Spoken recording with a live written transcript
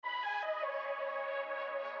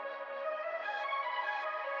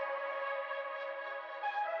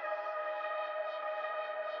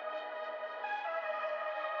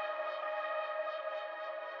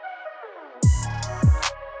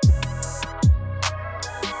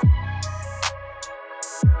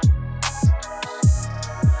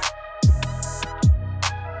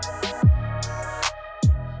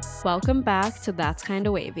Welcome back to That's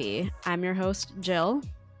Kinda Wavy. I'm your host, Jill.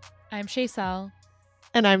 I'm Shaysel.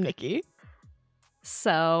 And I'm Nikki.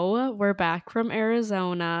 So, we're back from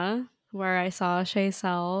Arizona, where I saw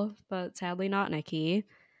Shaysel, but sadly not Nikki.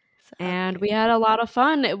 And we had a lot of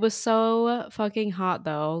fun. It was so fucking hot,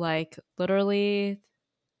 though. Like, literally,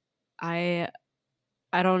 I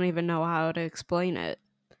don't even know how to explain it.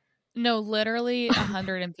 No, literally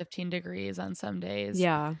 115 degrees on some days.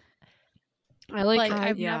 Yeah.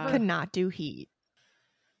 I've never could not do heat.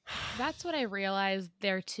 That's what I realized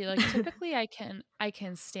there too. Like typically I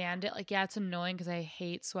can stand it. Like yeah, it's annoying because I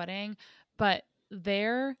hate sweating, but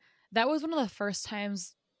that was one of the first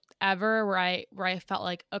times ever where I felt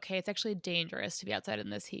like okay, it's actually dangerous to be outside in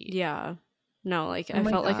this heat. Yeah. No, like I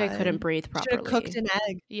felt like I couldn't breathe properly. Should have cooked an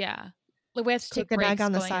egg. Yeah. Like we had to cook take an egg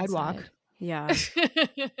on the breaks sidewalk. inside. Yeah.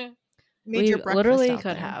 Made we your breakfast literally out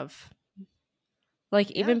could there. have. Like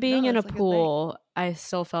even being in a pool, I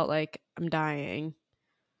still felt like I'm dying.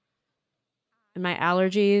 And my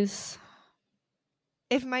allergies.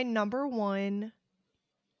 If my number one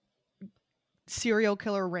serial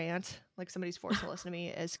killer rant, like somebody's forced to listen to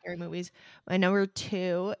me, is scary movies, my number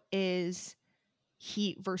two is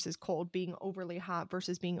heat versus cold, being overly hot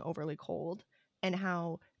versus being overly cold, and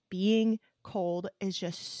how being cold is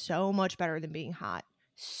just so much better than being hot.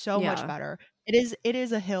 So much better. It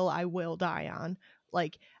is a hill I will die on.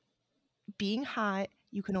 Like being hot,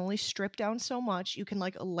 you can only strip down so much. You can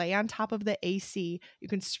like lay on top of the AC. You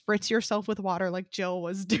can spritz yourself with water like Jill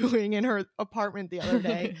was doing in her apartment the other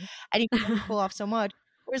day. And you can only cool off so much.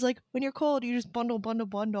 Whereas like when you're cold, you just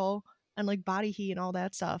bundle and like body heat and all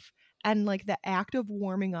that stuff. And like the act of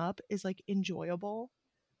warming up is like enjoyable.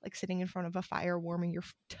 Like sitting in front of a fire warming your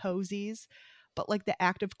toesies. But like the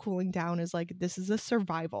act of cooling down is like, this is a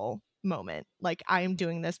survival moment. Like I am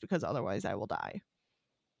doing this because otherwise I will die.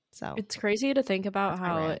 So it's crazy to think about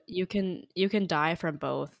how you can die from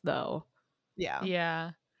both though.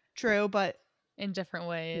 Yeah. True, but in different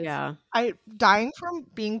ways. Yeah. Dying from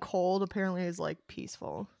being cold apparently is like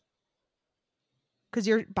peaceful. Because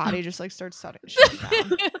your body just like starts shutting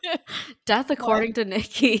down. Death according to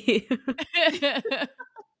Nikki.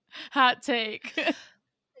 Hot take.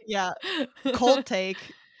 Yeah. Cold take.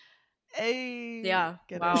 Hey, yeah.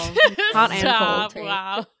 Wow. Hot and cold take.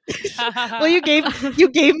 Wow. Well, you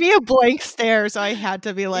gave me a blank stare, so I had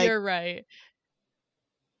to be like, you're right.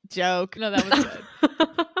 Joke. No, that was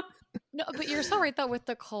good. No, but you're so right though with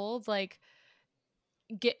the cold. Like,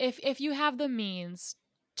 if you have the means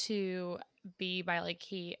to be by like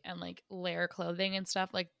heat and like layer clothing and stuff,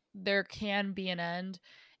 like there can be an end.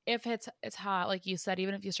 If it's hot, like you said,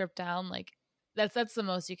 even if you strip down, like that's the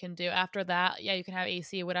most you can do. After that, yeah, you can have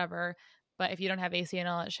AC, whatever. But if you don't have AC and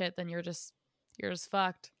all that shit, then you're just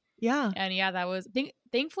fucked. Yeah. And yeah, that was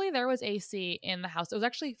thankfully there was AC in the house. It was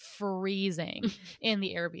actually freezing in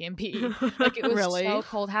the Airbnb. Like it was really? so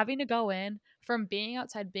cold. Having to go in from being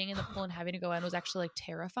outside, being in the pool and having to go in was actually like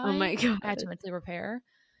terrifying. Oh my God. I had to mentally prepare.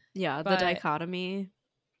 Yeah, the dichotomy.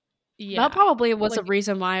 Yeah. That probably was a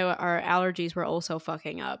reason why our allergies were also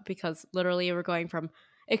fucking up, because literally we're going from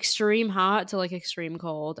extreme hot to like extreme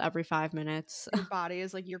cold every 5 minutes. Your body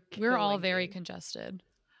is like we're all very congested.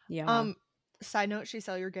 Yeah. Side note,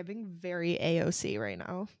 Shaysel, you're giving very AOC right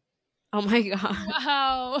now. Oh my God.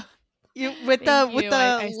 Wow. You with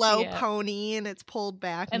the low pony and it's pulled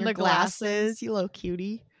back and your glasses. You little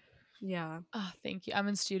cutie. Yeah. Oh, thank you. I'm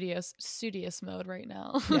in studious mode right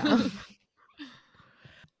now. Yeah.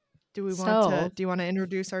 Do you want to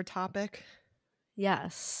introduce our topic?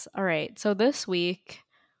 Yes. All right. So this week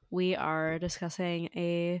we are discussing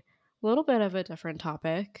a little bit of a different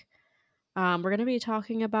topic. We're going to be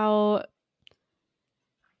talking about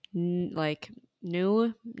like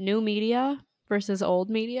new media versus old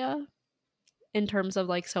media in terms of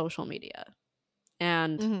like social media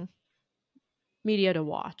and media to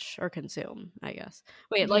watch or consume, I guess.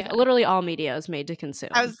 Wait, like literally all media is made to consume.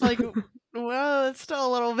 I was like, well, it's still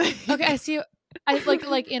a little bit. Okay, I see. I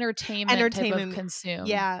like entertainment type of consume.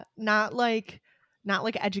 Yeah, not like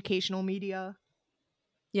educational media.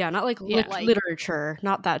 Yeah, not like literature,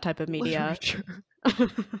 not that type of media.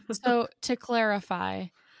 So to clarify,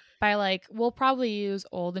 by like we'll probably use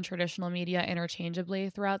old and traditional media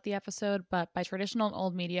interchangeably throughout the episode, but by traditional and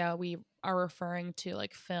old media we are referring to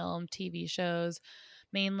like film, TV shows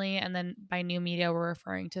mainly, and then by new media we're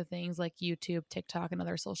referring to things like YouTube, TikTok, and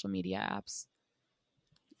other social media apps.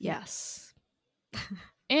 Yes.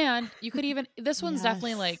 And you could even this one's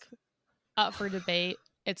definitely like up for debate.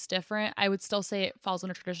 It's different. I would still say it falls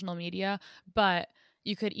under traditional media, but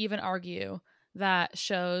you could even argue that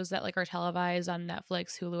shows that like are televised on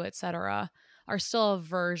Netflix, Hulu, etc. are still a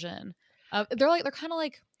version of they're kind of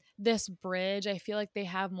like this bridge. I feel like they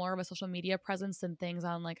have more of a social media presence than things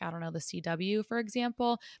on like, I don't know, the CW, for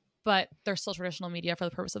example, but they're still traditional media for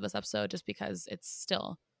the purpose of this episode just because it's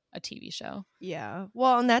still a TV show. Yeah.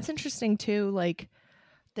 Well, and that's interesting too, like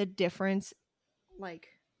the difference, like,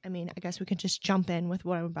 I mean, I guess we could just jump in with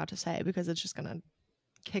what I'm about to say because it's just gonna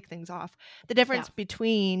kick things off. The difference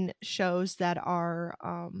between shows that are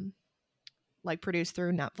like produced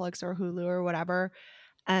through Netflix or Hulu or whatever,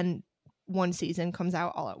 and one season comes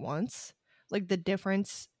out all at once, like the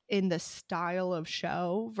difference in the style of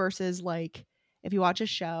show versus like if you watch a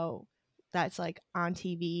show that's like on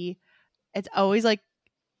TV, it's always like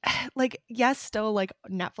yes, still like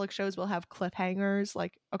Netflix shows will have cliffhangers.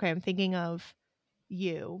 Like, okay, I'm thinking of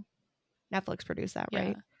You. Netflix produced that,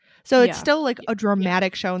 right? So it's still like a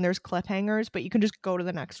dramatic show and there's cliffhangers, but you can just go to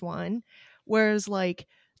the next one. Whereas like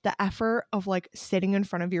the effort of like sitting in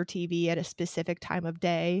front of your TV at a specific time of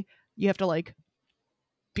day, you have to like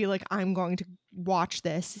be like, I'm going to watch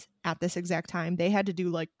this at this exact time. They had to do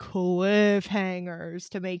like cliffhangers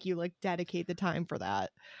to make you like dedicate the time for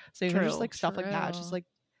that. So you know, just like stuff like that. It's just like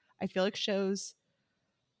I feel like shows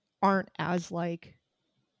aren't as like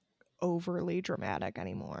overly dramatic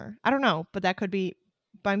anymore. I don't know, but that could be.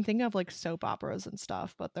 But I'm thinking of like soap operas and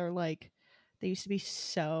stuff, but they're like they used to be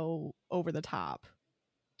so over the top.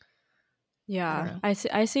 Yeah, I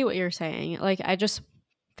see what you're saying. Like I just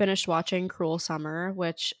finished watching Cruel Summer,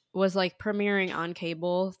 which was like premiering on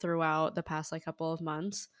cable throughout the past like couple of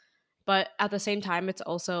months. But at the same time, it's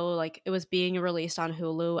also like it was being released on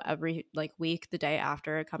Hulu every like week the day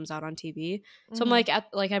after it comes out on TV. So I'm like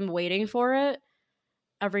I'm waiting for it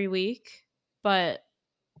every week, but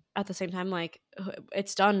at the same time, like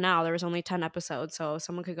it's done now. There was only 10 episodes, so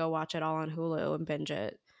someone could go watch it all on Hulu and binge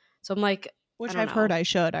it. So I'm like, which I've heard I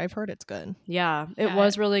should. I've heard it's good. Yeah, it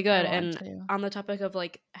was really good. And on the topic of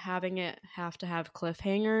like having it have to have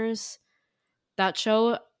cliffhangers, that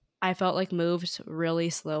show I felt like moved really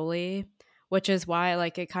slowly, which is why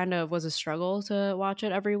like it kind of was a struggle to watch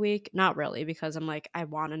it every week. Not really, because I'm like I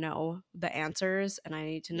want to know the answers and I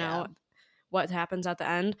need to know what happens at the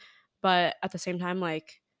end. But at the same time,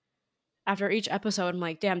 like after each episode, I'm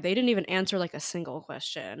like, damn, they didn't even answer like a single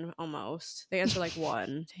question almost. They answered like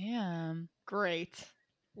one. Damn. Great.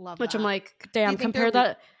 Love Which that. I'm like, damn, compare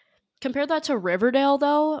that to Riverdale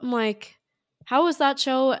though. I'm like, how is that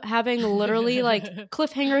show having literally like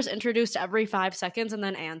cliffhangers introduced every 5 seconds and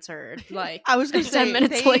then answered like I was gonna 10 say,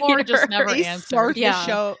 minutes later? Or just never answered. Start the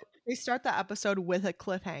show. They start the episode with a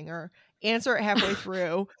cliffhanger, answer it halfway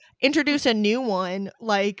through, introduce a new one,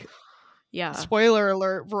 like spoiler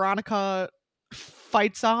alert, Veronica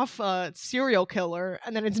fights off a serial killer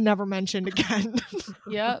and then it's never mentioned again.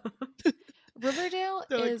 Yep. Riverdale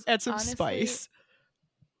is add some honestly, spice.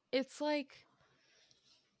 It's like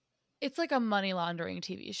a money laundering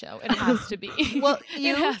TV show. It has to be. Well,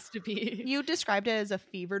 it has to be. You described it as a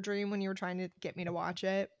fever dream when you were trying to get me to watch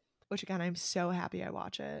it, which again, I'm so happy I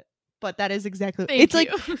watch it. But that is exactly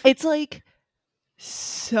it's like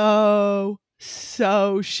so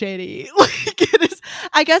shitty. Like it is.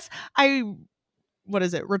 I guess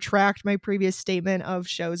retract my previous statement of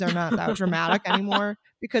shows are not that dramatic anymore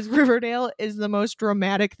because Riverdale is the most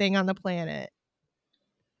dramatic thing on the planet.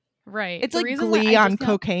 Right. It's like Glee on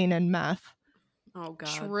cocaine and meth. Oh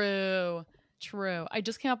god. True. I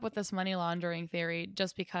just came up with this money laundering theory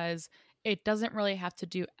just because it doesn't really have to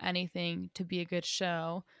do anything to be a good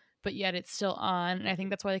show, but yet it's still on, and I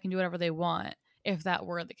think that's why they can do whatever they want if that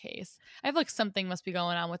were the case. I feel like something must be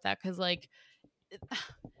going on with that because like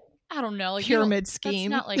I don't know, like pyramid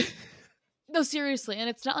scheme. That's not like no, seriously, and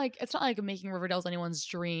it's not like making Riverdale's anyone's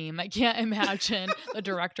dream. I can't imagine the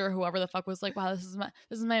director, whoever the fuck, was like, "Wow, this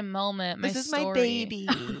is my moment, my this story. is my baby."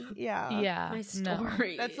 Yeah, my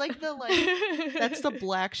story. No. That's like that's the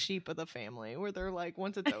black sheep of the family, where they're like,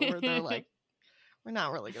 once it's over, they're like, we're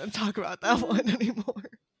not really going to talk about that one anymore.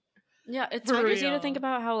 Yeah, it's crazy to think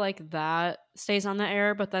about how like that stays on the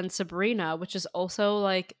air, but then Sabrina, which is also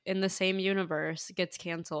like in the same universe, gets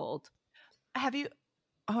canceled. Have you?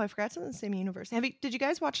 Oh, I forgot it's in the same universe. Did you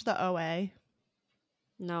guys watch the OA?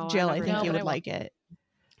 No, Jill, I think you would like it.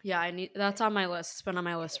 Yeah, that's on my list. It's been on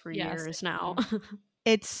my list for years now.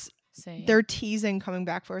 They're teasing coming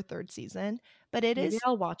back for a third season, but Maybe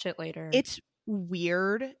I'll watch it later. It's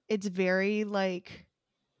weird. It's very like,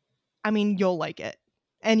 I mean, you'll like it.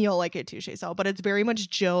 And you'll like it too, Shaysel, but it's very much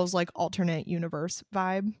Jill's like alternate universe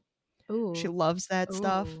vibe. Ooh. She loves that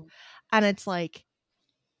stuff. And it's like,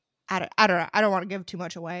 I don't know. I don't want to give too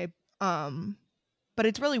much away. But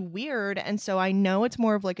it's really weird. And so I know it's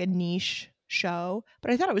more of like a niche show,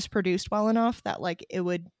 but I thought it was produced well enough that like it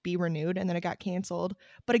would be renewed, and then it got canceled.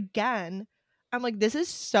 But again, I'm like, this is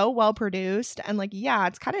so well produced, and like, yeah,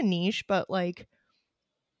 it's kind of niche, but like,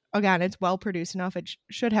 again, it's well produced enough. It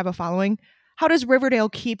should have a following. How does Riverdale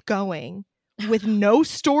keep going with no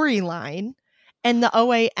storyline, and the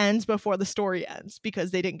OA ends before the story ends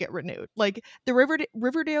because they didn't get renewed? Like the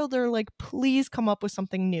Riverdale, they're like, please come up with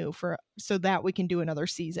something new so that we can do another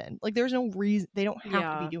season. Like there's no reason they don't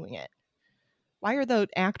have to be doing it. Why are the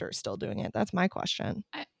actors still doing it? That's my question.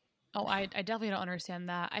 I definitely don't understand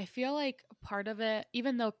that. I feel like part of it,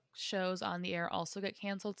 even though shows on the air also get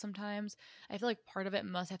canceled sometimes, I feel like part of it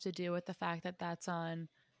must have to do with the fact that that's on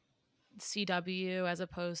CW as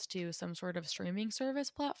opposed to some sort of streaming service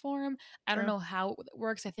platform. I don't know how it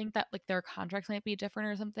works. I think that like their contracts might be different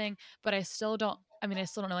or something, but I still don't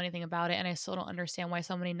know anything about it, and I still don't understand why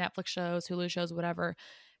so many Netflix shows, Hulu shows, whatever,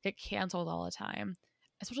 get canceled all the time.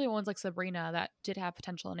 Especially ones like Sabrina that did have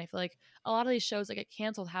potential, and I feel like a lot of these shows that get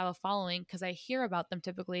canceled have a following because I hear about them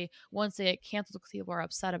typically once they get canceled because people are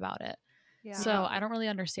upset about it. Yeah. So I don't really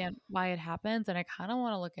understand why it happens, and I kind of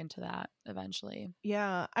want to look into that eventually.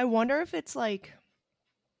 Yeah, I wonder if it's like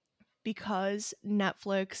because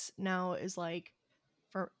Netflix now is like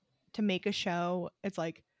to make a show, it's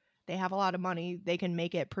like they have a lot of money, they can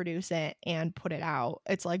make it, produce it, and put it out.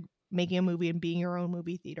 It's like making a movie and being your own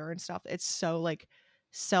movie theater and stuff. It's so like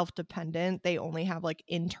self-dependent. They only have like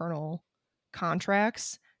internal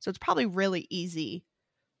contracts, so it's probably really easy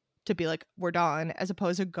to be like, we're done, as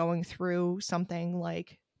opposed to going through something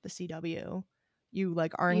like the CW. You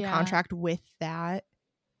like are in contract with that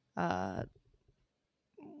what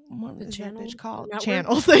is that bitch called?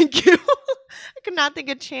 Channel. Thank you. I could not think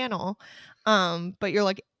of channel. But you're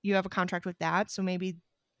like, you have a contract with that, so maybe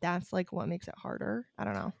that's like what makes it harder. I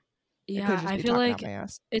don't know. Yeah, I feel like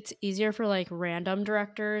it's easier for like random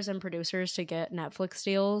directors and producers to get Netflix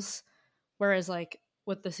deals, whereas like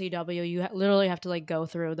with the CW, you literally have to like go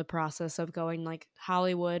through the process of going like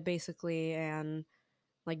Hollywood basically, and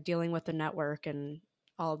like dealing with the network and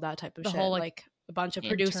all of that type of shit. Whole, like a bunch of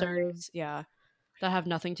producers, that have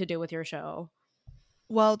nothing to do with your show.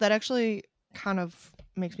 Well, that actually kind of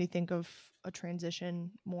makes me think of a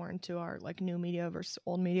transition more into our like new media versus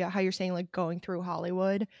old media. How you're saying like going through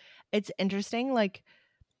Hollywood. It's interesting like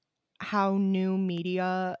how new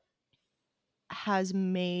media has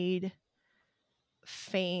made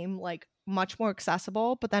fame like much more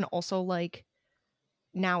accessible, but then also like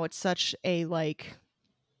now it's such a like,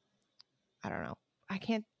 I don't know, I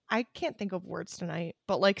can't think of words tonight,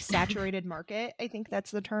 but like saturated market, I think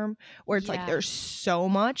that's the term, where it's like there's so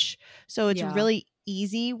much, so it's really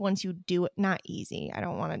easy once you do it. Not easy, I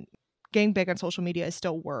don't want to, getting big on social media is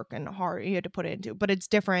still work and hard, you had to put it into, but it's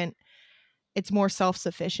different, it's more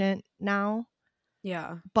self-sufficient now.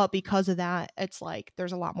 Yeah. But because of that, it's like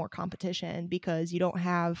there's a lot more competition because you don't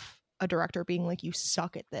have a director being like, you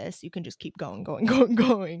suck at this, you can just keep going.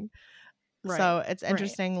 Right. So it's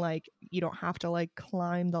interesting, like you don't have to like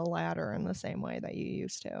climb the ladder in the same way that you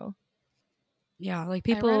used to. Yeah, like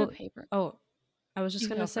people. I read a paper. Oh, I was just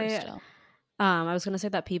gonna say, I was gonna say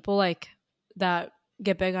that people like that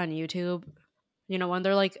get big on YouTube, you know, when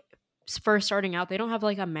they're like first starting out, they don't have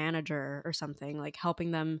like a manager or something like helping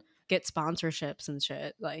them get sponsorships and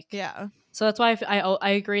shit. Like, yeah. So that's why I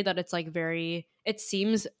agree that it's like it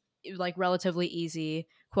seems like relatively easy,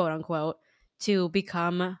 quote unquote, to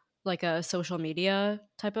become like a social media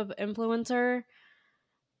type of influencer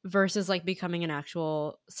versus like becoming an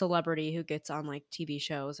actual celebrity who gets on like TV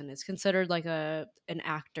shows and is considered like an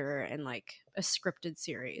actor in like a scripted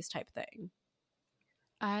series type thing.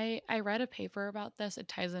 I read a paper about this. It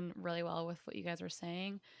ties in really well with what you guys are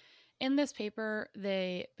saying. In this paper,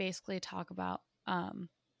 they basically talk about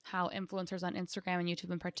how influencers on Instagram and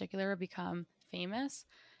YouTube in particular become famous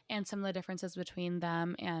and some of the differences between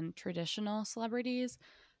them and traditional celebrities.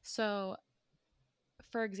 So,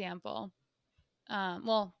 for example,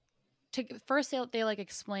 first they like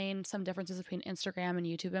explain some differences between Instagram and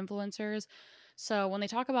YouTube influencers. So when they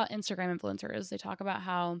talk about Instagram influencers, they talk about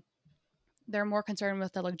how they're more concerned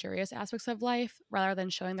with the luxurious aspects of life rather than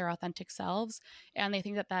showing their authentic selves. And they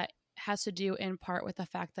think that has to do in part with the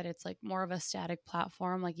fact that it's like more of a static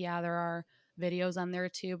platform. Like, yeah, there are videos on there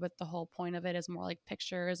too, but the whole point of it is more like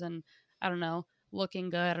pictures and, I don't know, looking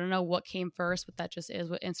good. I don't know what came first, but that just is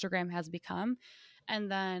what Instagram has become.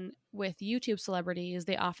 And then with YouTube celebrities,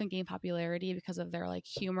 they often gain popularity because of their like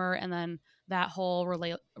humor and then that whole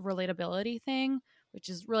relatability thing, which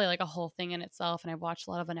is really like a whole thing in itself. And I've watched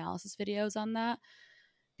a lot of analysis videos on that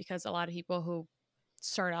because a lot of people who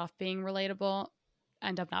start off being relatable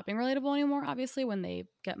end up not being relatable anymore, obviously, when they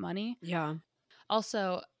get money. Yeah.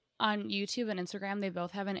 Also, on YouTube and Instagram, they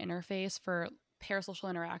both have an interface for parasocial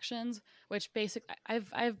interactions, which basically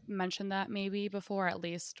I've mentioned that maybe before, at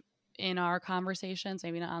least in our conversations,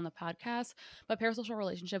 maybe not on the podcast, but parasocial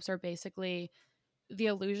relationships are basically the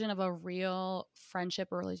illusion of a real friendship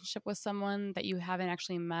or relationship with someone that you haven't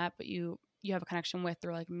actually met, but you have a connection with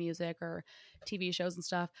through like music or TV shows and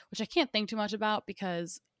stuff, which I can't think too much about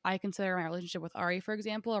because I consider my relationship with Ari, for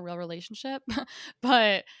example, a real relationship.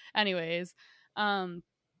 But anyways,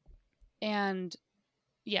 and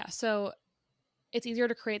yeah, so it's easier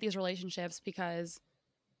to create these relationships because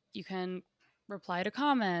you can reply to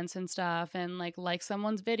comments and stuff and like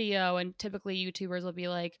someone's video, and typically YouTubers will be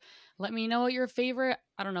like, let me know what your favorite,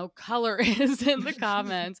 I don't know, color is in the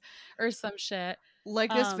comments or some shit.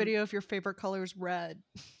 Like this video if your favorite color is red.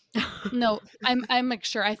 No, I'm like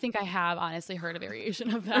sure. I think I have honestly heard a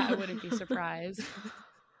variation of that. I wouldn't be surprised.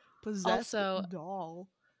 Possessed Also, doll.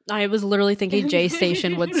 I was literally thinking J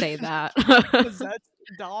Station would say that. Possessed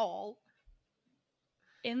doll.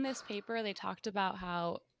 In this paper, they talked about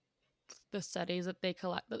how the studies that they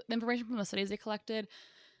collect, the information from the studies they collected,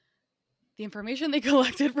 the information they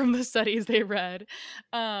collected from the studies they read,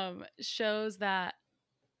 shows that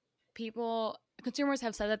consumers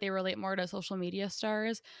have said that they relate more to social media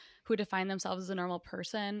stars who define themselves as a normal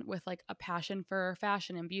person with like a passion for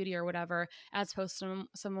fashion and beauty or whatever, as opposed to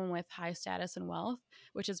someone with high status and wealth,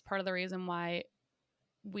 which is part of the reason why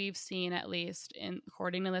we've seen, at least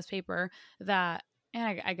according to this paper, that,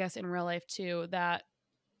 and I guess in real life too, that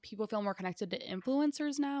people feel more connected to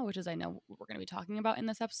influencers now, which is, I know we're going to be talking about in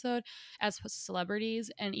this episode, as opposed to celebrities.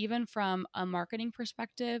 And even from a marketing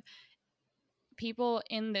perspective, people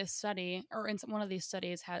in this study, or in one of these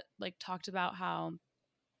studies, had like talked about how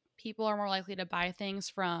people are more likely to buy things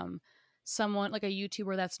from someone like a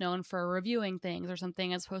YouTuber that's known for reviewing things or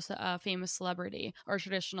something, as opposed to a famous celebrity or a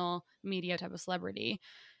traditional media type of celebrity.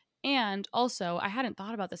 And also, I hadn't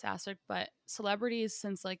thought about this aspect, but celebrities,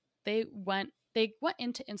 since like they went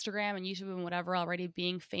into Instagram and YouTube and whatever already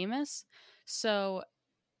being famous, so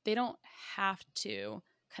they don't have to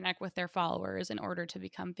connect with their followers in order to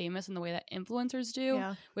become famous in the way that influencers do,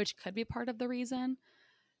 which could be part of the reason.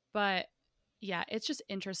 But yeah, it's just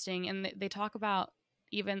interesting. And they talk about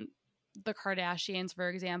even the Kardashians, for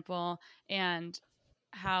example, and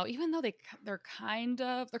how even though they're kind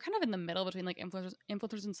of in the middle between like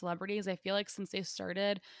influencers and celebrities, I feel like since they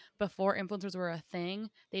started before influencers were a thing,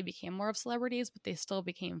 they became more of celebrities, but they still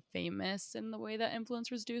became famous in the way that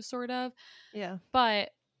influencers do, sort of. Yeah.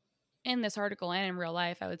 But in this article and in real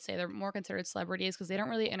life, I would say they're more considered celebrities because they don't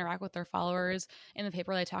really interact with their followers. In the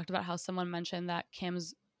paper, they talked about how someone mentioned that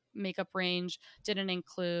Kim's makeup range didn't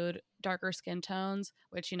include darker skin tones,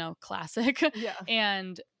 which, you know, classic. Yeah.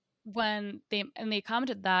 And when they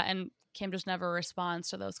commented that, and Kim just never responds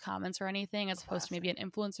to those comments or anything, as opposed to maybe an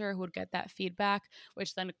influencer who would get that feedback,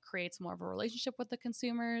 which then creates more of a relationship with the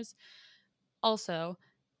consumers. Also,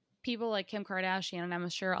 people like Kim Kardashian, and I'm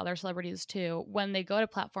sure other celebrities too, when they go to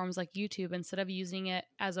platforms like YouTube, instead of using it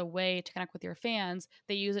as a way to connect with your fans,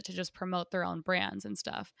 they use it to just promote their own brands and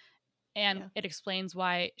stuff. And it explains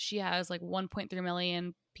why she has like 1.3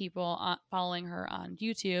 million people following her on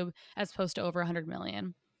YouTube as opposed to over 100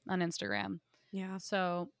 million on Instagram. Yeah.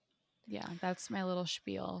 So yeah, that's my little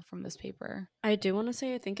spiel from this paper. I do want to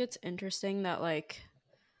say, I think it's interesting that, like,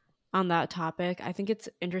 on that topic, I think it's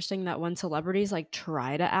interesting that when celebrities like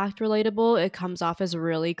try to act relatable, it comes off as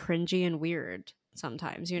really cringy and weird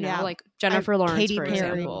sometimes, you know, like Jennifer Lawrence, Katy for Perry.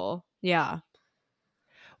 example. Yeah.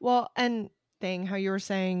 Well, and how you were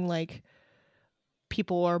saying, like,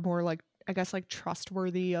 people are more like, I guess, like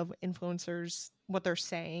trustworthy of influencers, what they're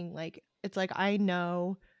saying. Like, it's like, I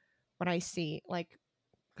know when I see, like,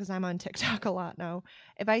 because I'm on TikTok a lot now,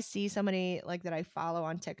 if I see somebody like that I follow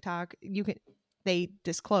on TikTok, they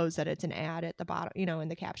disclose that it's an ad at the bottom, you know, in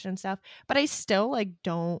the caption and stuff. But I still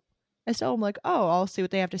am like, oh, I'll see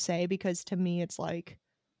what they have to say, because to me it's like,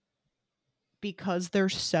 because they're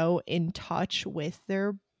so in touch with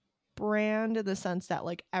their brand, in the sense that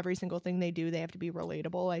like every single thing they do, they have to be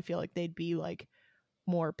relatable. I feel like they'd be like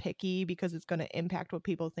more picky because it's going to impact what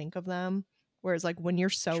people think of them. Whereas like when you're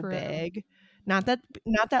so big, not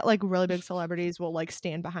that like really big celebrities will like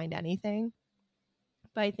stand behind anything,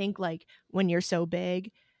 but I think like when you're so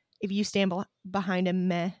big, if you stand behind a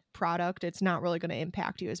meh product, it's not really going to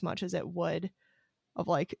impact you as much as it would of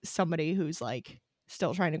like somebody who's like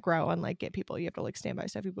still trying to grow and like get people. You have to like stand by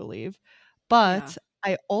stuff you believe. But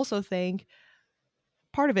I also think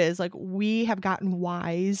part of it is like we have gotten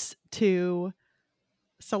wise to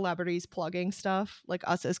celebrities plugging stuff, like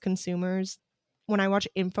us as consumers. When I watch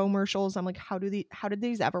infomercials, I'm like, how did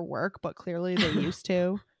these ever work? But clearly they used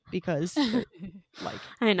to. because they're like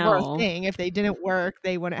I were a know. thing. If they didn't work,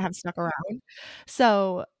 they wouldn't have stuck around.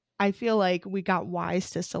 So I feel like we got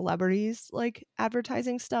wise to celebrities like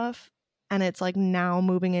advertising stuff, and it's like now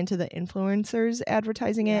moving into the influencers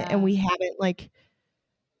advertising it, and Yeah. we haven't like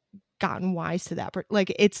gotten wise to that.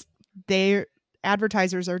 Like it's their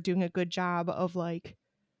advertisers are doing a good job of like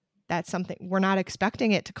that's something we're not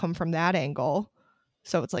expecting it to come from that angle.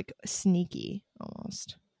 So it's like sneaky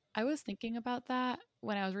almost. I was thinking about that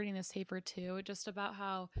when I was reading this paper too, just about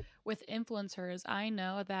how with influencers, I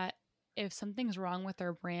know that if something's wrong with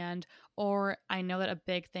their brand, or I know that a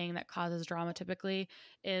big thing that causes drama typically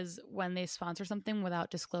is when they sponsor something without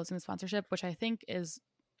disclosing the sponsorship, which I think is,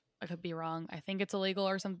 I could be wrong. I think it's illegal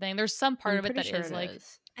or something. There's some part I'm of it pretty that sure is it like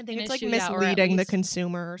is. I think an it's like issue, yeah, or at misleading the least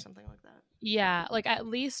consumer or something like that. yeah, like at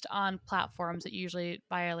least on platforms it usually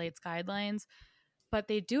violates guidelines, but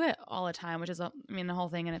they do it all the time, which is, I mean, the whole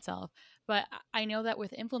thing in itself. But I know that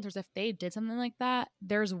with influencers, if they did something like that,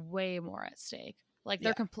 there's way more at stake. Like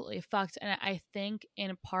they're Yeah. completely fucked. And I think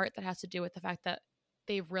in part that has to do with the fact that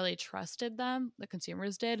they really trusted them, the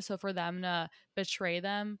consumers did. So for them to betray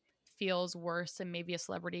them feels worse than maybe a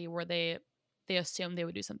celebrity where they assume they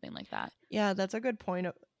would do something like that. Yeah, that's a good point.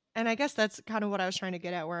 And I guess that's kind of what I was trying to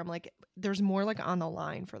get at, where I'm like, there's more like on the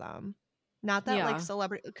line for them. Not that like Yeah.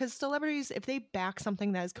 celebrity, because celebrities, if they back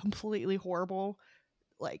something that is completely horrible,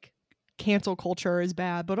 like cancel culture is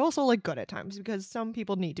bad, but also like good at times because some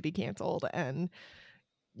people need to be canceled and,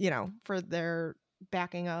 you know, for their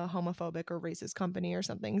backing a homophobic or racist company or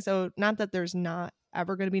something. So not that there's not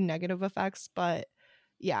ever going to be negative effects, but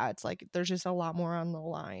yeah, it's like there's just a lot more on the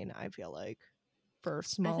line, I feel like, for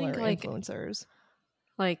smaller influencers.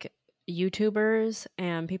 Like YouTubers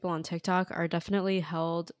and people on TikTok are definitely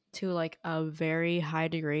held to like a very high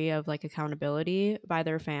degree of like accountability by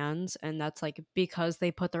their fans, and that's like because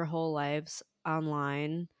they put their whole lives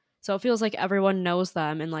online. So it feels like everyone knows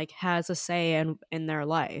them and like has a say in their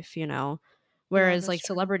life, you know. Whereas that's like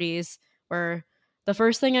true. celebrities were the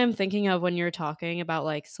first thing I'm thinking of when you're talking about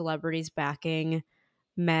like celebrities backing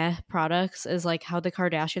meh products is like how the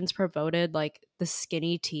Kardashians promoted like the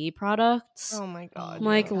skinny tea products. Oh my god.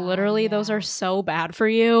 Like yeah. literally those are so bad for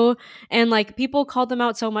you, and like people called them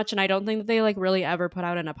out so much, and I don't think that they like really ever put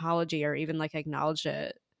out an apology or even like acknowledged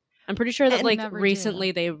it. I'm pretty sure that And like never do.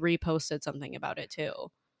 recently they reposted something about it too.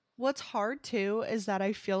 What's hard too is that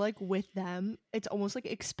I feel like with them, it's almost like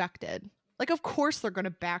expected. Like, of course they're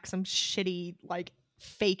gonna back some shitty like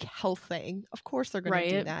fake health thing. Of course they're gonna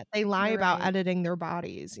do Right. that. They lie You're about right. editing their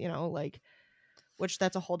bodies, you know, like, which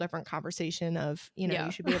that's a whole different conversation of, you know, Yeah.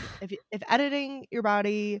 you should be able, if editing your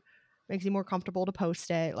body makes you more comfortable to post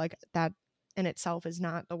it, like that in itself is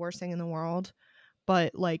not the worst thing in the world.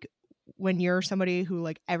 But like when you're somebody who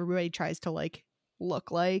like everybody tries to like look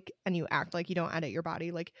like and you act like you don't edit your body,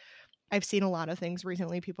 like I've seen a lot of things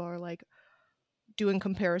recently. People are like doing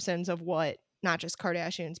comparisons of what not just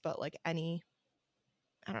Kardashians, but like any,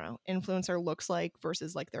 I don't know, influencer looks like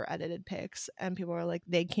versus like their edited pics. And people are like,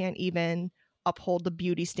 they can't even uphold the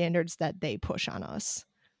beauty standards that they push on us.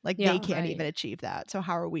 Like Yeah, they can't right. even achieve that. So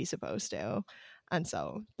how are we supposed to? And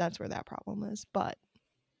so that's where that problem is. But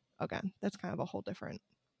again, that's kind of a whole different,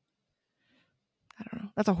 I don't know.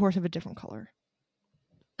 That's a horse of a different color.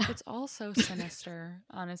 It's all so sinister,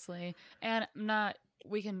 honestly. And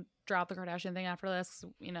we can drop the Kardashian thing after this.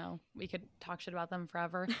 You know, we could talk shit about them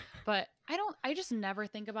forever. But I just never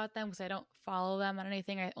think about them because I don't follow them on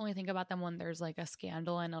anything. I only think about them when there's like a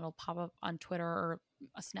scandal and it'll pop up on Twitter or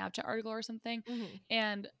a Snapchat article or something.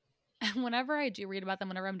 And whenever I do read about them,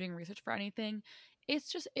 whenever I'm doing research for anything, it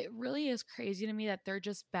really is crazy to me that they're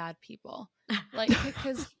just bad people. Like,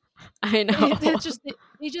 because I know. it's just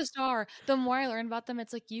they just are. The more I learn about them,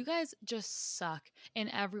 it's like you guys just suck in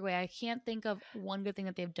every way. I can't think of one good thing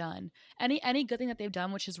that they've done. Any good thing that they've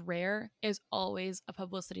done, which is rare, is always a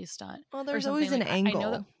publicity stunt. Well, or there's something. always an Like, angle. I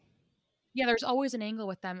know that. Yeah, there's always an angle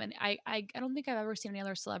with them, and I don't think I've ever seen any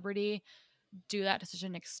other celebrity do that to such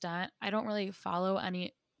an extent. I don't really follow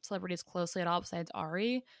any celebrities closely at all besides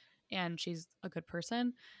Ari, and she's a good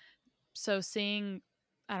person. So seeing,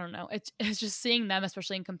 I don't know, it's just seeing them,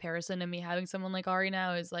 especially in comparison to me having someone like Ari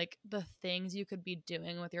now, is like the things you could be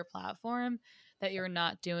doing with your platform that you're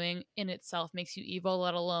not doing in itself makes you evil,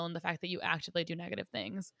 let alone the fact that you actively do negative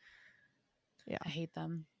things. Yeah. I hate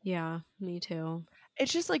them. Yeah, me too.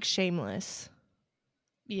 It's just like shameless.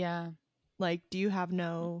 Yeah. Like, do you have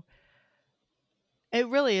no, it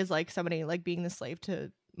really is like somebody like being the slave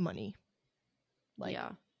to money. Like,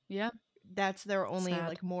 Yeah. that's their only Sad.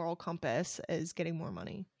 like moral compass is getting more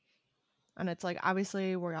money. And it's like,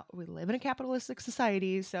 obviously we live in a capitalistic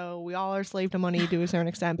society, so we all are slave to money to a certain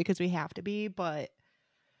extent because we have to be, but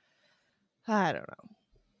I don't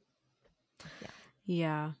know.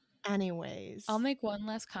 Yeah. Anyways, I'll make one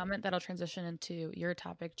last comment that'll transition into your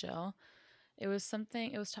topic, Jill. It was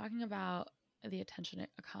talking about the attention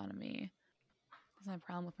economy. That's my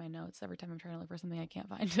problem with my notes. Every time I'm trying to look for something, I can't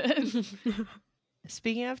find it.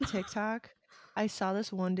 speaking of TikTok, I saw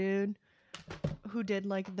this one dude who did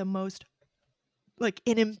like the most, like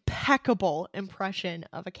an impeccable impression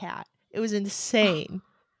of a cat. It was insane.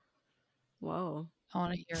 Whoa. I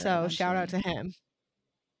want to hear it. So shout out eventually. to him.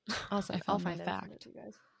 I'll I I'll found my find it and send fact. it to you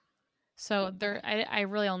guys. So I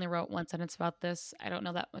really only wrote one sentence about this. I don't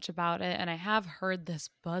know that much about it, and I have heard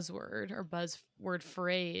this buzzword or buzzword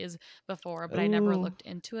phrase before, but I never Ooh. looked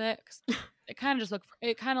into it. 'Cause it kind of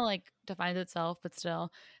it kind of like defines itself, but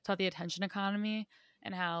still, it's about the attention economy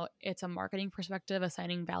and how it's a marketing perspective,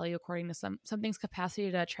 assigning value according to something's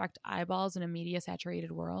capacity to attract eyeballs in a media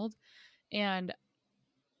saturated world. And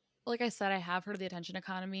like I said, I have heard of the attention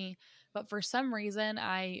economy, but for some reason,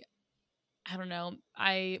 I don't know.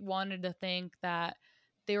 I wanted to think that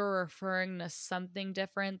they were referring to something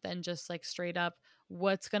different than just like straight up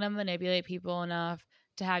what's going to manipulate people enough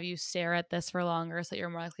to have you stare at this for longer so that you're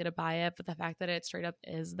more likely to buy it. But the fact that it straight up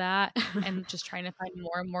is that and just trying to find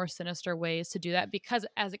more and more sinister ways to do that, because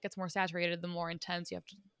as it gets more saturated, the more intense you have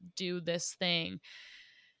to do this thing.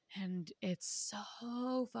 And it's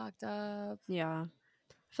so fucked up. Yeah.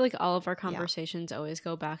 I feel like all of our conversations always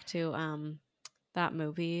go back to that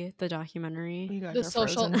movie, the documentary. You guys The are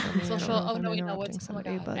social, frozen for me. I don't social. know if Oh I'm no, wait, no. interrupting What's? Oh my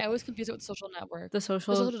somebody, god, but I always confuse it with Social Network. The The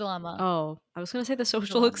social Social Dilemma. Oh, I was gonna say the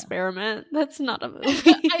social Dilemma. experiment. That's not a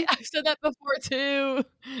movie. I've said that before too.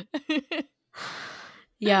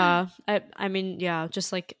 Yeah. I mean, yeah,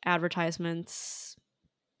 just like advertisements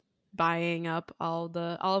buying up all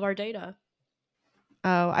of our data.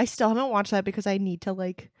 oh, I still haven't watched that because I need to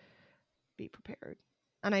like be prepared.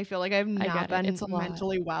 And I feel like I've not get it. been It's a lot.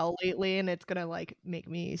 mentally well lately, and it's gonna like make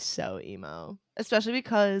me so emo. Especially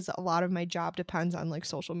because a lot of my job depends on like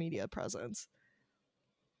social media presence.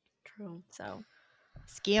 True. So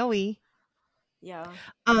scary. Yeah.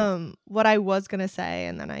 What I was gonna say,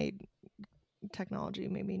 and then technology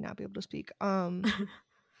made me not be able to speak.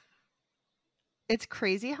 It's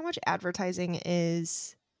crazy how much advertising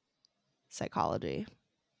is psychology.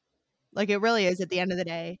 Like it really is at the end of the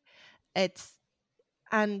day.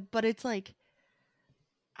 But it's like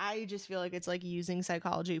I just feel like it's like using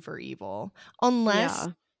psychology for evil.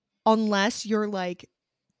 Unless you're like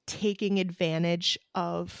taking advantage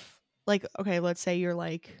of, like, okay, let's say you're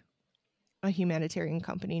like a humanitarian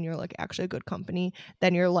company and you're like actually a good company,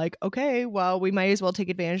 then you're like, okay, well, we might as well take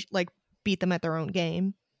advantage, like beat them at their own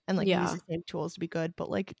game and like use the same tools to be good. But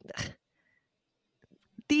like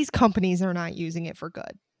these companies are not using it for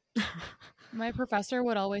good. My professor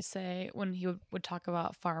would always say, when he would talk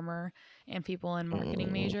about farmer and people in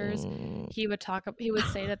marketing majors, he would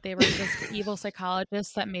say that they were just evil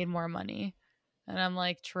psychologists that made more money. And I'm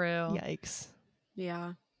like, true. Yikes.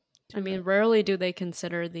 Yeah. I mean, rarely do they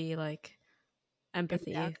consider the like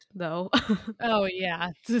empathy though. Oh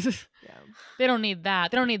yeah. Yeah. They don't need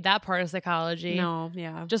that. They don't need that part of psychology. No,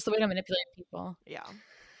 yeah. Just the way to manipulate people. Yeah.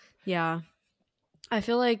 Yeah. I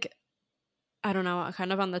feel like, I don't know,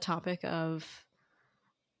 kind of on the topic of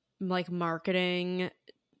like marketing,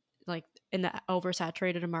 like in the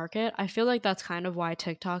oversaturated market, I feel like that's kind of why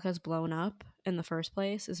TikTok has blown up in the first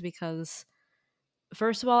place, is because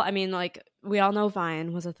first of all, I mean, like we all know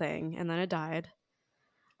Vine was a thing and then it died.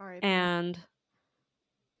 All right. And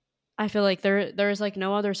I feel like there's like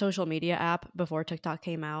no other social media app before TikTok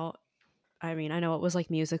came out. I mean, I know it was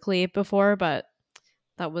like Musical.ly before, but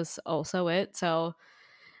that was also it. So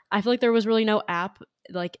I feel like there was really no app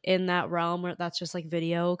like in that realm where that's just like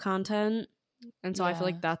video content. And so I feel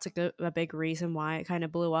like that's a big reason why it kind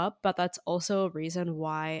of blew up. But that's also a reason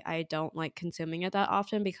why I don't like consuming it that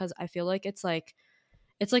often, because I feel like it's like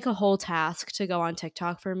a whole task to go on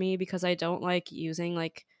TikTok for me, because I don't like using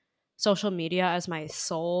like social media as my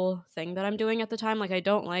sole thing that I'm doing at the time. Like I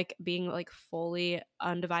don't like being like fully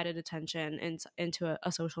undivided attention into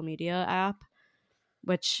a social media app,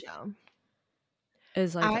 which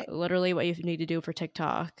is like literally what you need to do for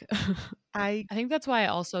TikTok. I think that's why I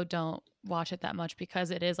also don't watch it that much,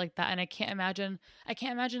 because it is like that. And I can't imagine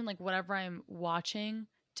like whatever I'm watching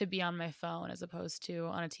to be on my phone as opposed to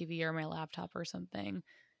on a TV or my laptop or something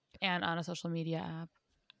and on a social media app.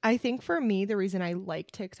 I think for me, the reason I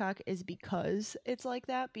like TikTok is because it's like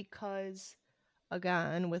that. Because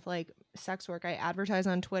again, with like sex work, I advertise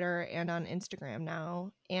on Twitter and on Instagram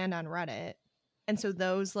now and on Reddit. And so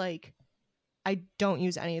those, like, I don't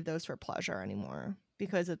use any of those for pleasure anymore,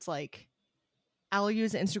 because it's like I'll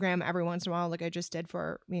use Instagram every once in a while, like I just did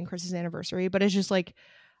for me and Chris's anniversary. But it's just like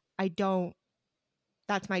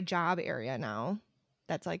that's my job area now.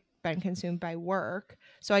 That's like been consumed by work.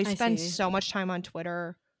 So I spend see. so much time on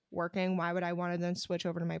Twitter working. Why would I want to then switch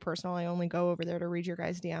over to my personal? I only go over there to read your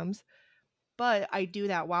guys' DMs. But I do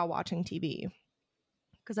that while watching TV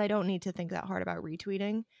because I don't need to think that hard about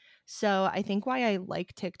retweeting. So I think why I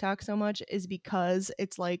like TikTok so much is because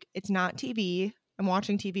it's like, it's not TV. I'm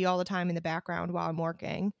watching TV all the time in the background while I'm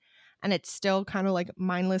working. And it's still kind of like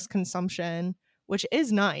mindless consumption, which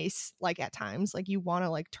is nice. Like at times, like you want to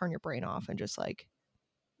like turn your brain off and just like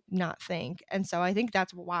not think. And so I think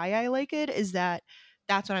that's why I like it, is that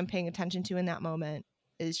that's what I'm paying attention to in that moment,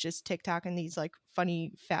 is just TikTok and these like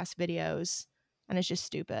funny fast videos, and it's just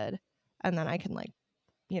stupid. And then I can like,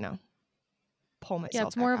 you know, pull myself. Yeah,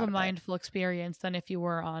 it's more back of a out it. mindful experience than if you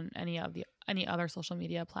were on any other social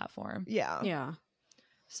media platform. Yeah. Yeah.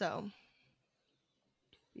 So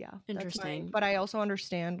yeah, Interesting. But I also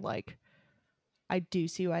understand, like, I do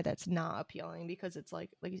see why that's not appealing, because it's like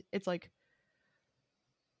it's like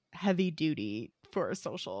heavy duty for a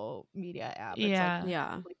social media app. It's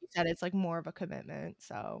Yeah. like you said, it's like more of a commitment.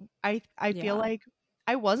 So I Yeah. feel like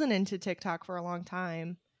I wasn't into TikTok for a long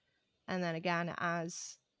time, and then again,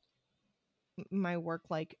 as my work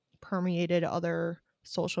like permeated other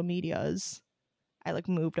social medias, I like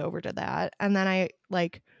moved over to that. And then I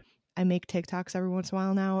make TikToks every once in a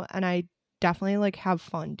while now, and I definitely like have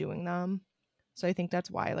fun doing them. So I think that's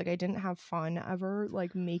why, like, I didn't have fun ever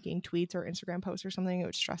like making tweets or Instagram posts or something. It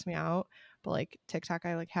would stress me out. But like TikTok,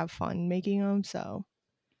 I like have fun making them. So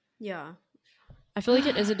Yeah. I feel like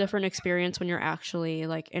it is a different experience when you're actually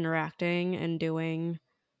like interacting and doing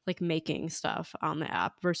like making stuff on the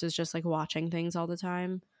app versus just like watching things all the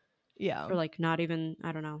time, yeah. or like not even,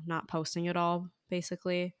 I don't know, not posting at all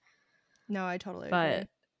basically. No, I totally But agree.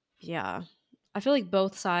 yeah, I feel like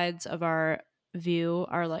both sides of our view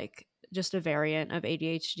are like just a variant of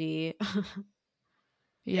ADHD.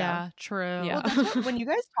 Yeah, true. Yeah. Well, that's what, when you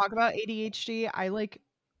guys talk about ADHD, I like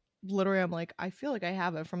literally, I'm like, I feel like I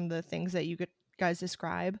have it from the things that you guys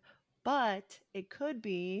describe, but it could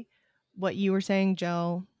be what you were saying,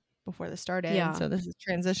 Joe, before this started. Yeah. So this is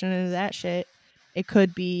transition into that shit. It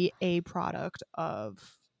could be a product of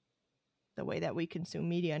the way that we consume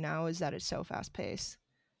media now, is that it's so fast paced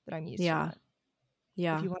that I'm used to that.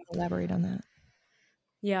 Yeah. If you want to elaborate on that.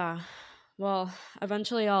 Yeah. Well,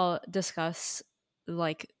 eventually I'll discuss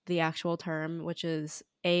like the actual term, which is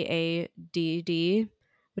AADD,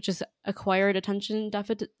 which is acquired attention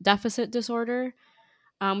deficit disorder,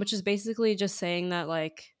 which is basically just saying that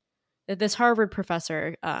like this Harvard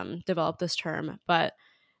professor developed this term, but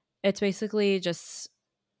it's basically just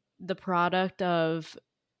the product of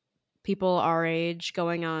people our age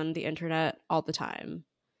going on the internet all the time,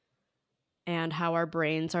 and how our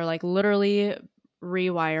brains are like literally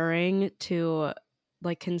rewiring to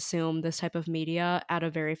like consume this type of media at a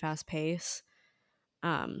very fast pace.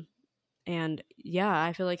 And yeah,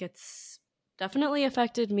 I feel like it's definitely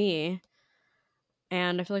affected me,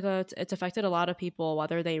 and I feel like it's affected a lot of people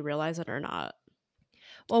whether they realize it or not.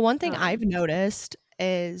 Well, one thing I've noticed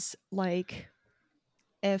is like,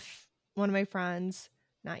 if one of my friends,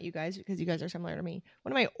 not you guys because you guys are similar to me,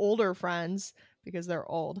 one of my older friends, because they're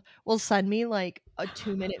old, will send me like a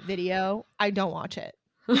 2-minute video, I don't watch it.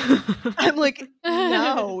 I'm like,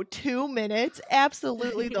 no, 2 minutes?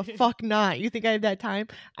 Absolutely the fuck not. You think I have that time?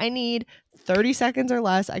 I need 30 seconds or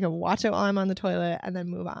less. I can watch it while I'm on the toilet and then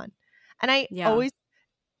move on. And I always,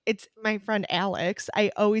 it's my friend Alex,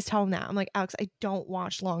 I always tell him that. I'm like, Alex, I don't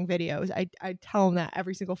watch long videos. I tell him that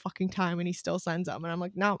every single fucking time, and he still sends them. And I'm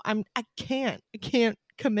like, no, I can't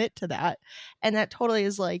commit to that. And that totally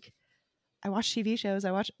is like, I watch TV shows,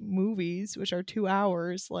 I watch movies, which are 2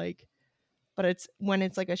 hours, like, but it's when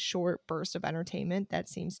it's like a short burst of entertainment that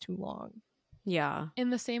seems too long. Yeah. In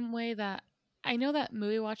the same way that I know that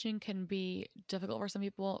movie watching can be difficult for some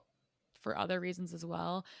people for other reasons as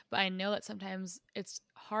well, but I know that sometimes it's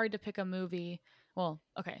hard to pick a movie. Well,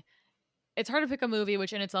 okay. It's hard to pick a movie,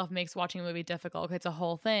 which in itself makes watching a movie difficult. It's a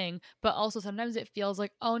whole thing, but also sometimes it feels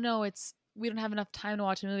like, oh no, we don't have enough time to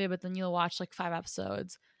watch a movie, but then you'll watch like 5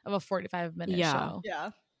 episodes of a 45-minute show.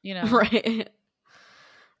 Yeah. You know? Right.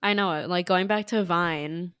 I know it. Like going back to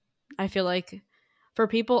Vine, I feel like for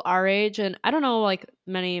people our age, and I don't know like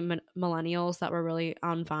many millennials that were really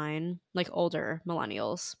on Vine, like older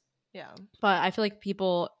millennials. Yeah. But I feel like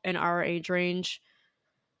people in our age range,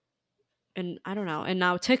 and I don't know, and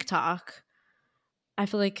now TikTok, I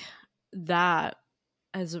feel like that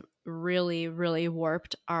has really, really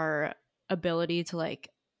warped our ability to like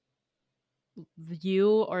view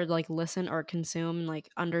or like listen or consume, like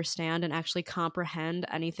understand and actually comprehend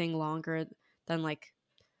anything longer than like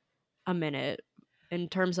a minute. in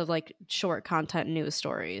terms of like short content news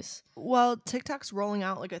stories. Well, TikTok's rolling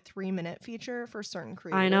out like a 3-minute feature for certain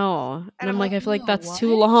creators. I know. And I'm like, I feel like "Oh, that's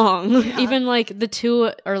too what?" long. Yeah. Even like the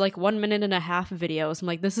 2 or like 1 minute and a half videos. I'm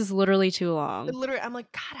like, this is literally too long. Literally, I'm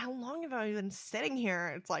like, God, how long have I been sitting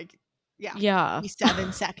here? It's like, Yeah.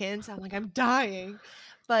 7 seconds. I'm like, I'm dying.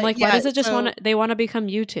 But I'm like, yeah, why does it just so, they want to become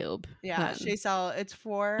YouTube? yeah, then? Shaysel, it's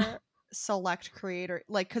for select creator,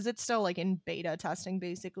 like, because it's still like in beta testing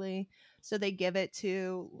basically. So they give it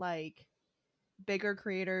to like bigger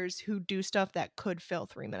creators who do stuff that could fill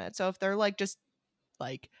 3 minutes. So if they're like just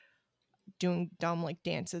like doing dumb like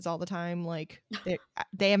dances all the time, like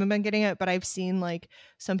they haven't been getting it. But I've seen like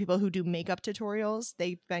some people who do makeup tutorials,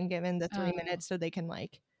 they've been given the 3 Oh. minutes so they can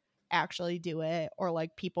like actually do it, or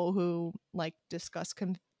like people who like discuss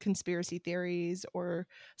conspiracy theories or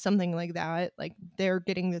something like that, like they're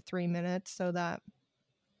getting the 3 minutes so that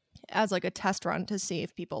as like a test run to see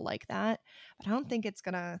if people like that. But I don't think it's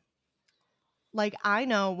gonna, like, I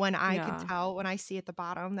know when I Yeah. can tell when I see at the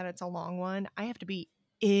bottom that it's a long one, I have to be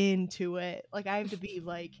into it. Like I have to be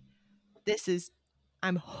like,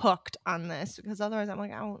 I'm hooked on this, because otherwise I'm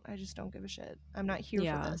like, I just don't give a shit. I'm not here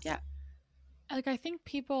Yeah. for this. Yeah. Like, I think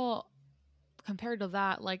people, compared to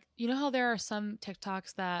that, like, you know how there are some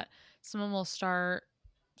TikToks that someone will start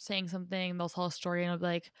saying something, they'll tell a story, and it'll be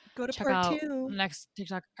like, Go to check part out 2. next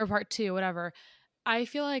TikTok or part 2, whatever. I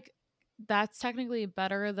feel like that's technically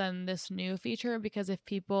better than this new feature, because if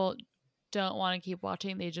people don't want to keep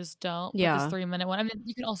watching, they just don't. But Yeah. this 3-minute one, I mean,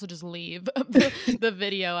 you can also just leave the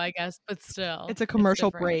video, I guess, but still, It's a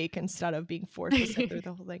commercial different. break instead of being forced to sit through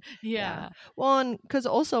the whole thing. Yeah. Well, and because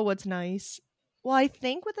also what's nice, well, I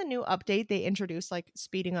think with a new update, they introduced like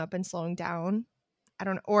speeding up and slowing down. I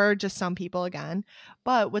don't know, or just some people again.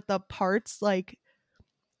 But with the parts, like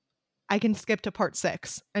I can skip to part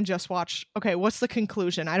 6 and just watch, okay, what's the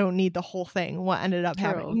conclusion? I don't need the whole thing. What ended up True.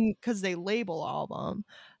 happening, because they label all of them.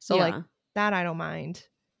 So like Yeah. that I don't mind,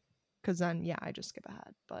 because then I just skip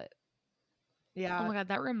ahead. But yeah. Oh my god,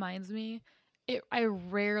 that reminds me. I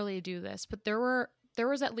rarely do this, but there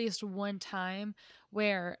was at least one time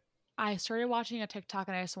where I started watching a TikTok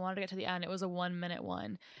and I just wanted to get to the end. It was a 1-minute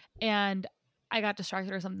one, and I got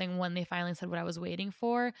distracted or something when they finally said what I was waiting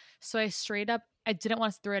for. So I didn't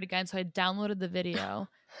want to sit through it again, so I downloaded the video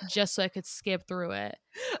just so I could skip through it,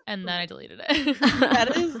 and then I deleted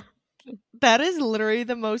it. That is literally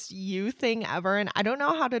the most you thing ever, and I don't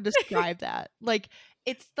know how to describe that. Like,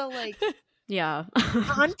 it's the like Yeah.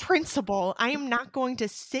 on principle, I am not going to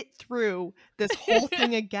sit through this whole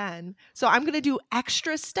thing again. So I'm going to do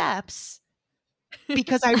extra steps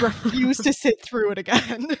because I refuse to sit through it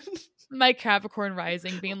again. My Capricorn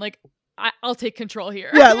rising being like, I'll take control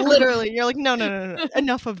here. Yeah, literally. You're like, no.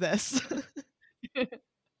 Enough of this.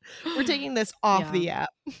 We're taking this off the app.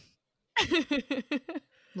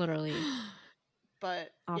 Literally. But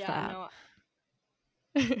Off the app.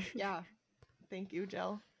 Yeah. Thank you,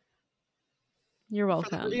 Jill. You're For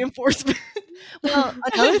the welcome. reinforcement. Well,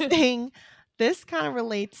 another thing, this kind of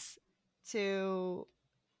relates to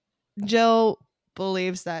Jill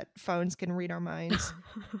believes that phones can read our minds,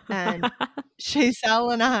 and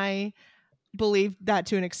Shaysel and I believe that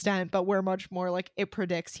to an extent, but we're much more like it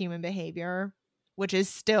predicts human behavior, which is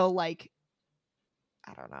still like,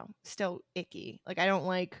 I don't know, still icky. Like I don't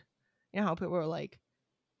like, you know how people are like,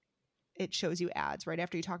 it shows you ads right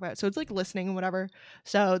after you talk about it, so it's like listening and whatever.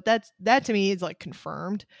 So that to me is like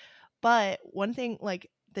confirmed. But one thing,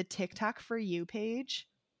 like the TikTok for you page,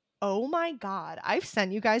 oh my god, I've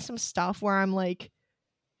sent you guys some stuff where I'm like,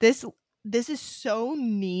 this is so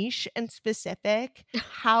niche and specific.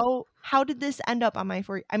 How did this end up on my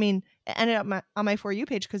it ended up on my For You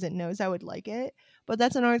page because it knows I would like it. But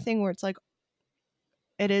that's another thing where it's like,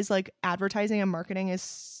 it is like advertising and marketing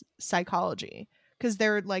is psychology, because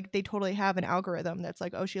they're like, they totally have an algorithm that's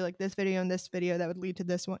like, oh, she liked this video and this video that would lead to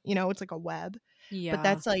this one, it's like a web. Yeah. But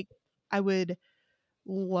that's like, I would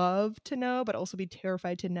love to know, but also be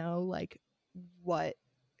terrified to know like what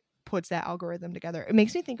puts that algorithm together. It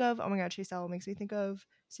makes me think of, oh my god, Shaysel, it makes me think of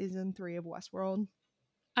season 3 of Westworld.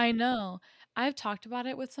 I know. I've talked about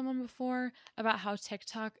it with someone before about how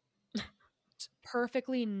TikTok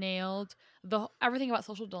perfectly nailed everything about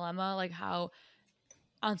Social Dilemma, like how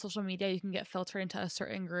on social media you can get filtered into a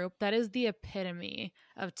certain group. That is the epitome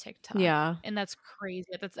of TikTok. Yeah. And that's crazy.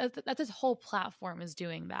 That's this whole platform is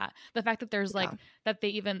doing that. The fact that there's like that they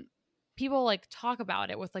even people like talk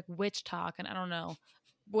about it with like Witch Talk and I don't know,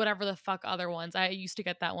 whatever the fuck other ones. I used to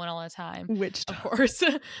get that one all the time. Witch Of Talk. course.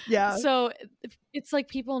 Yeah. So it's like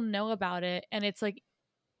people know about it, and it's like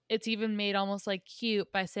it's even made almost like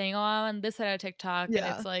cute by saying, "Oh, I'm on this side of TikTok," and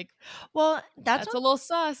Yeah. it's like, Well, that's a little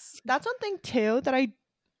sus. that's one thing too that I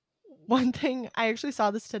actually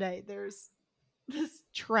saw this today. There's this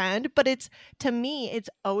trend, but to me it's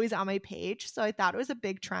always on my page, so I thought it was a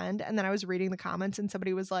big trend, and then I was reading the comments and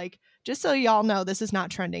somebody was like, just so y'all know, this is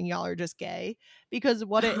not trending, y'all are just gay, because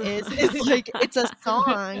what it is like it's a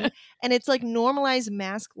song and it's like normalized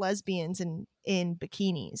masked lesbians in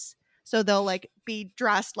bikinis, so they'll like be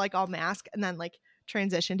dressed like all masked and then like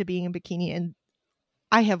transition to being in bikini. And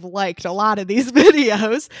I have liked a lot of these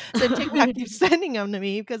videos, so TikTok keeps sending them to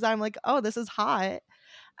me because I'm like, oh, this is hot.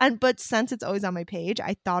 But since it's always on my page,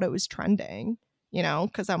 I thought it was trending,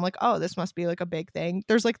 because I'm like, oh, this must be like a big thing.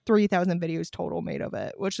 There's like 3,000 videos total made of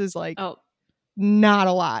it, which is like not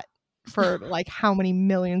a lot for like how many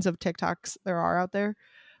millions of TikToks there are out there.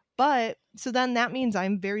 But so then that means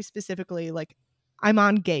I'm very specifically like, I'm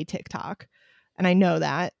on gay TikTok and I know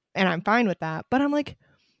that and I'm fine with that. But I'm like,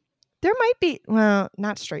 there might be, well,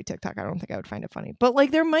 not straight TikTok. I don't think I would find it funny, but like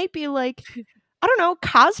there might be like, I don't know,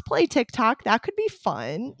 cosplay TikTok. That could be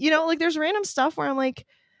fun. Like there's random stuff where I'm like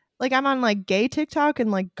I'm on like gay TikTok and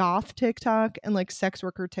like goth TikTok and like sex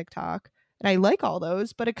worker TikTok. And I like all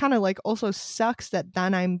those, but it kind of like also sucks that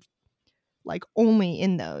then I'm like only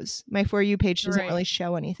in those. My For You page doesn't really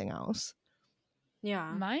show anything else.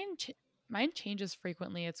 Yeah. Mine changes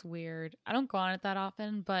frequently. It's weird. I don't go on it that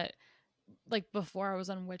often, but like before I was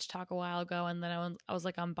on Witch Talk a while ago, and then I was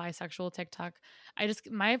like on bisexual TikTok.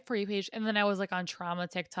 My For You page, and then I was like on trauma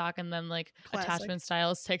TikTok, and then like attachment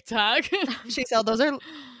styles TikTok. Shacel, those are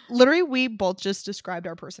literally, we both just described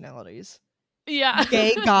our personalities. Yeah.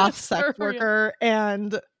 Gay, goth, sex worker,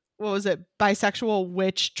 and what was it? Bisexual,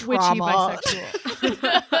 witch, trauma. Witchy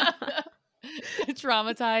bisexual.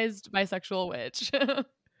 Traumatized bisexual witch.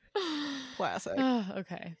 Classic.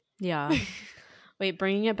 Okay. Yeah. Wait,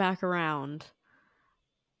 bringing it back around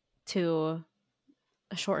to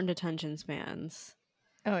shortened attention spans.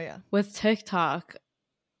 Oh, yeah. With TikTok,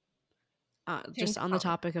 just on the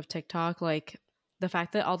topic of TikTok, like the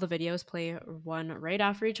fact that all the videos play one right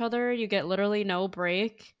after each other, you get literally no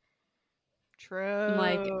break. True.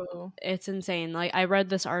 Like, it's insane. Like, I read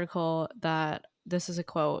this article that this is a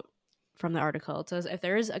quote from the article. It says, if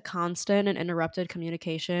there is a constant and interrupted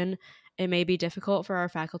communication, it may be difficult for our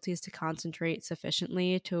faculties to concentrate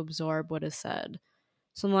sufficiently to absorb what is said.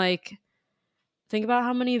 So I'm like, think about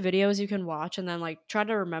how many videos you can watch and then like try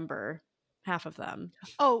to remember half of them.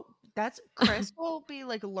 Oh, that's Chris will be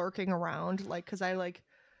like lurking around, like, because I like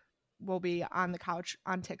will be on the couch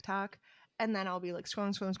on TikTok and then I'll be like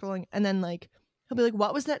scrolling, and then like he'll be like,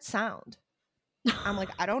 what was that sound? I'm like,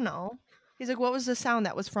 I don't know. He's like, what was the sound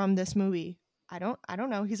that was from this movie? I don't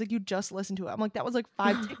know. He's like, you just listened to it. I'm like, that was like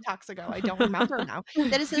 5 TikToks ago. I don't remember now.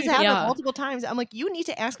 That has happened multiple times. I'm like, you need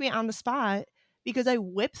to ask me on the spot because I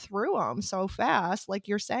whip through them so fast, like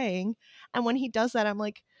you're saying. And when he does that, I'm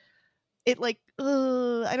like, it like,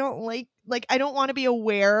 I don't I don't want to be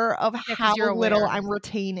aware of how little I'm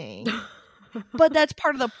retaining. But that's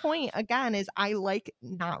part of the point, again, is I like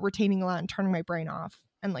not retaining a lot and turning my brain off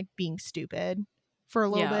and like being stupid for a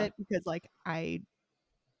little bit, because like I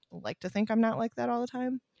like to think I'm not like that all the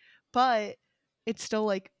time, but it's still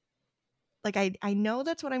like I know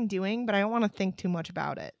that's what I'm doing, but I don't want to think too much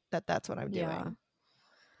about it, that's what I'm doing.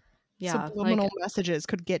 Subliminal messages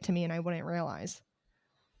could get to me and I wouldn't realize.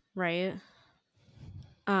 Right.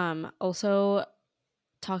 Also,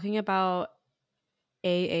 talking about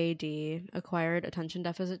AAD, acquired attention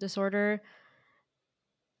deficit disorder,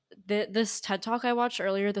 this TED Talk I watched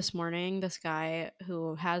earlier this morning, this guy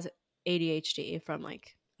who has ADHD from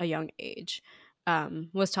like a young age,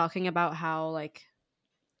 was talking about how like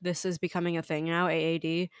this is becoming a thing now,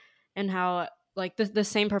 AAD, and how like the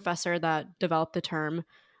same professor that developed the term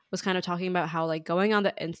was kind of talking about how like going on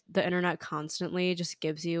the internet constantly just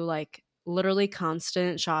gives you like literally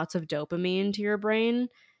constant shots of dopamine to your brain,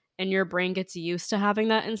 and your brain gets used to having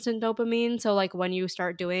that instant dopamine. So like when you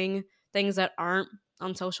start doing things that aren't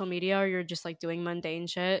on social media, or you're just like doing mundane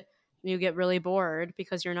shit, you get really bored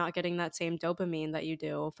because you're not getting that same dopamine that you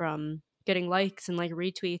do from getting likes and like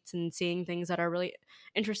retweets and seeing things that are really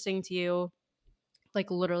interesting to you, like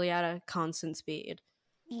literally at a constant speed.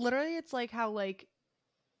 Literally, it's like how like,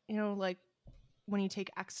 like when you take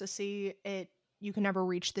ecstasy, you can never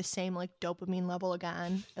reach the same like dopamine level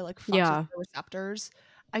again. It like fucks with the receptors.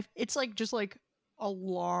 It's like just like a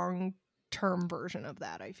long term version of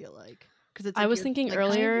that, I feel like, because it's like I was thinking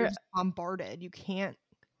earlier, bombarded. You can't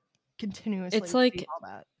continuously it's like all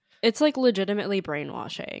that. it's like legitimately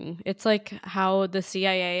brainwashing. It's like how the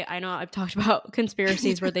CIA, I know I've talked about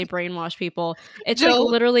conspiracies where they brainwash people. It's like Jill-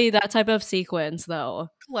 literally that type of sequence though.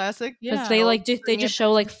 Classic. Yeah. Because they Jill like they bringing just it show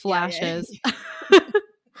back like to the CIA. flashes.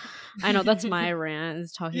 I know that's my rant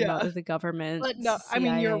is talking about the government. But no, I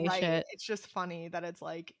mean you're right. shit. It's just funny that it's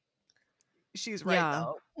like she's right Yeah.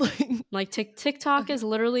 though. Like TikTok is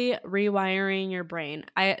literally rewiring your brain.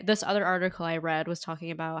 This other article I read was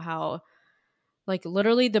talking about how like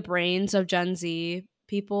literally the brains of Gen Z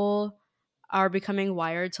people are becoming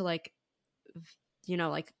wired to like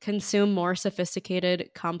like consume more sophisticated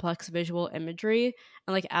complex visual imagery,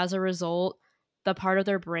 and like as a result the part of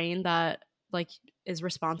their brain that like is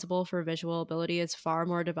responsible for visual ability is far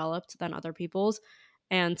more developed than other people's,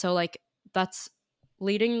 and so like that's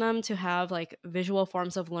leading them to have like visual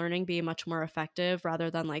forms of learning be much more effective rather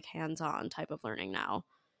than like hands-on type of learning now.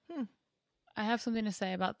 I have something to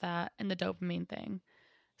say about that and the dopamine thing.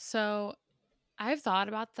 So I've thought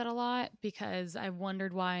about that a lot because I've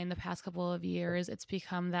wondered why in the past couple of years it's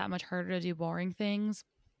become that much harder to do boring things.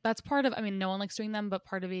 That's part of, I mean, no one likes doing them, but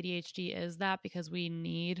part of ADHD is that because we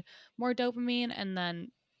need more dopamine, and then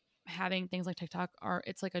having things like TikTok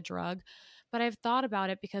it's like a drug. But I've thought about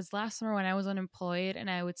it because last summer when I was unemployed and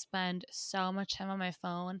I would spend so much time on my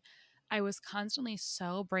phone, I was constantly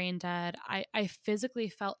so brain dead. I physically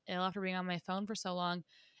felt ill after being on my phone for so long.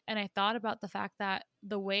 And I thought about the fact that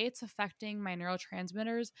the way it's affecting my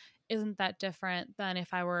neurotransmitters isn't that different than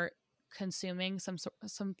if I were consuming some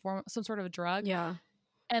sort of drug. Yeah.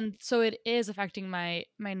 And so it is affecting my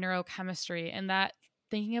neurochemistry, and that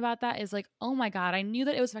thinking about that is like, oh my God, I knew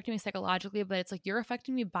that it was affecting me psychologically, but it's like you're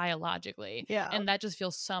affecting me biologically. Yeah. And that just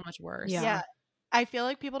feels so much worse. Yeah. I feel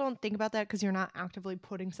like people don't think about that because you're not actively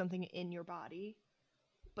putting something in your body,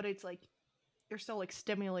 but it's like you're still like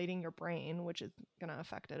stimulating your brain, which is gonna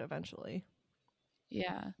affect it eventually.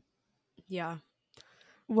 Yeah. Yeah.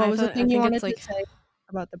 What was the thing you wanted to say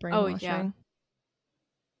about the brainwashing? Oh yeah.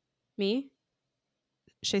 Me?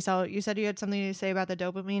 Shaysel, you said you had something to say about the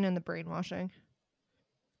dopamine and the brainwashing.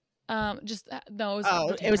 Just no.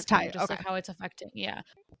 It was tight. Just Okay. like how it's affecting. Yeah.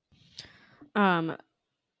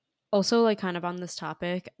 Also, like kind of on this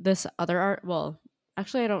topic, this other art. Well,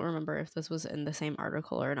 actually, I don't remember if this was in the same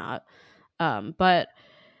article or not. But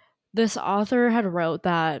this author had wrote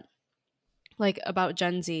that, like, about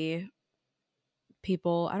Gen Z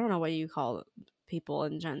people. I don't know what you call people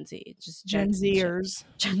in Gen Z. Just Gen Zers.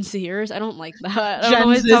 Gen Zers. I don't like that. I don't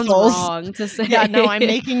know. It sounds wrong to say. Yeah, no, I'm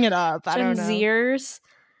making it up. I Gen don't know. Zers.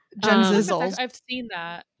 Gen Zizzles. I've seen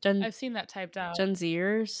that. I've seen that typed out. Gen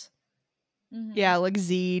Zers. Mm-hmm. Yeah, like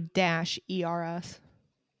Z-ERS.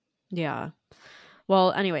 Yeah.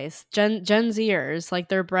 Well, anyways, Gen Zers, like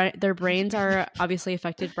their brains are obviously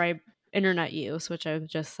affected by internet use, which I've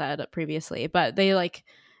just said previously, but they like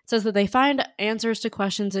it says that they find answers to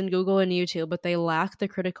questions in Google and YouTube, but they lack the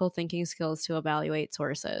critical thinking skills to evaluate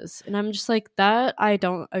sources. And I'm just like, that I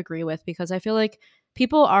don't agree with, because I feel like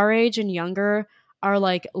people our age and younger are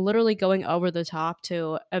like literally going over the top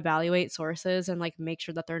to evaluate sources and like make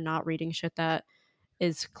sure that they're not reading shit that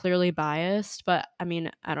is clearly biased. But I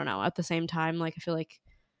mean, I don't know, at the same time, like I feel like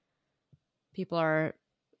people are,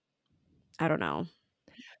 I don't know,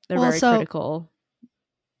 they're very critical.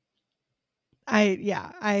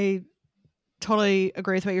 I totally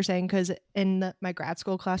agree with what you're saying, because in my grad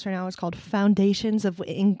school class right now it's called Foundations of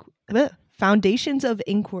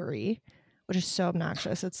Inquiry, which is so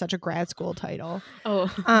obnoxious. It's such a grad school title. Oh,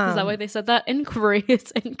 is that why they said that? Inquiry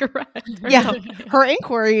is incorrect. Yeah, her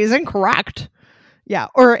inquiry is incorrect. Yeah,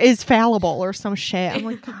 or is fallible or some shit. I'm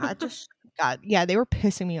like, God, yeah, they were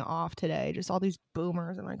pissing me off today. Just all these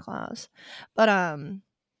boomers in my class. But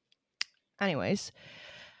anyways,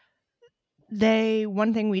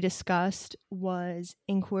 one thing we discussed was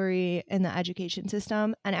inquiry in the education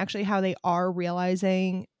system, and actually how they are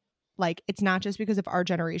realizing, like, it's not just because of our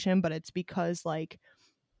generation, but it's because, like,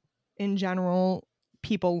 in general,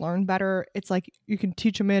 people learn better. It's like you can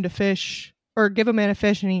teach a man to fish, or give a man a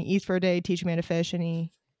fish and he eats for a day, teach a man to fish and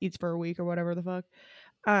he eats for a week, or whatever the fuck.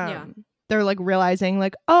 They're like realizing,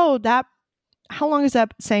 like, oh, how long has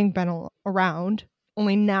that saying been around?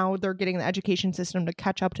 Only now they're getting the education system to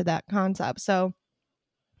catch up to that concept. So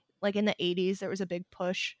like in the 80s, there was a big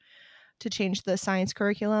push to change the science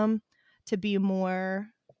curriculum to be more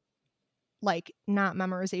like not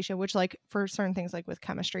memorization, which like for certain things, like with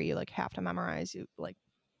chemistry, you like have to memorize, you like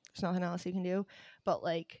there's nothing else you can do. But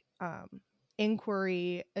like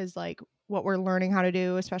inquiry is like what we're learning how to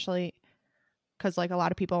do, especially because like a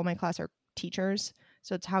lot of people in my class are teachers.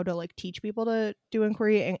 So it's how to like teach people to do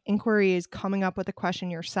inquiry. And inquiry is coming up with a question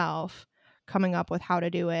yourself, coming up with how to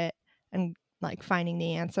do it, and like finding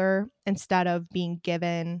the answer instead of being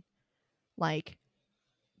given like,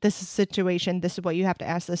 this is a situation, this is what you have to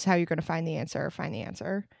ask, this is how you're going to find the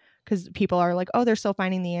answer. Because people are like, oh, they're still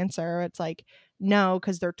finding the answer. It's like, no,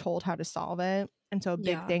 because they're told how to solve it. And so a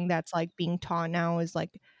big thing that's like being taught now is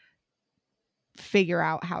like, figure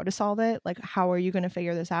out how to solve it. Like, how are you going to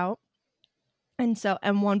figure this out? And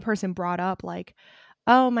one person brought up like,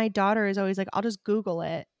 oh, my daughter is always like, I'll just Google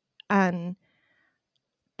it. And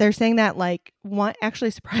they're saying that like actually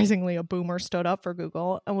surprisingly a boomer stood up for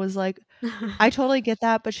Google and was like, I totally get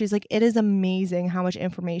that. But she's like, it is amazing how much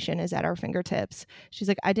information is at our fingertips. She's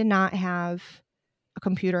like, I did not have a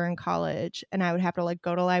computer in college and I would have to like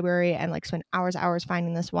go to a library and like spend hours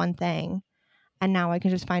finding this one thing. And now I can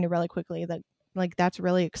just find it really quickly. Like that's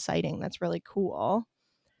really exciting. That's really cool.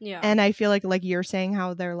 Yeah. And I feel like you're saying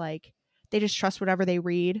how they're like, they just trust whatever they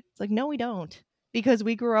read. It's like, no, we don't. Because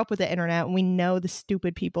we grew up with the internet and we know the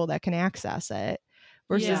stupid people that can access it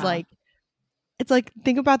versus like, it's like,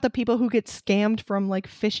 think about the people who get scammed from like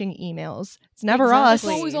phishing emails. It's never us.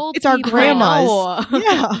 It's our grandmas.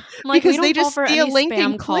 Yeah. Like, because they just see a link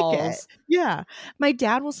and calls. click it. Yeah. My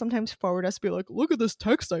dad will sometimes forward us, be like, look at this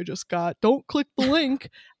text I just got. Don't click the link.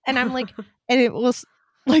 And I'm like, and it was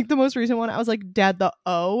like the most recent one. I was like, Dad, the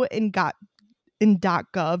O in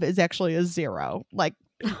 .gov is actually a 0. Like,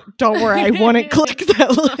 don't worry, I wouldn't click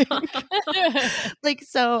that link. Like,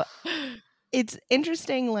 so it's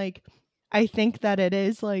interesting. Like, I think that it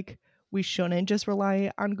is like, we shouldn't just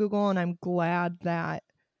rely on Google. And I'm glad that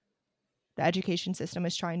the education system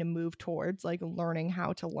is trying to move towards like learning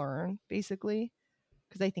how to learn, basically.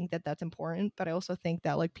 Because I think that that's important. But I also think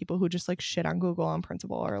that like people who just like shit on Google on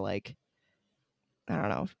principle are like, I don't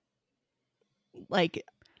know, like,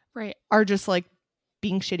 right, are just like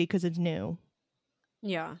being shitty because it's new.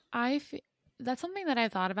 Yeah. That's something that I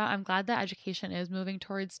thought about. I'm glad that education is moving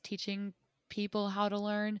towards teaching people how to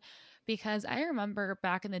learn, because I remember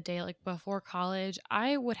back in the day, like before college,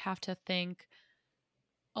 I would have to think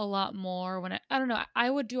a lot more when I don't know, I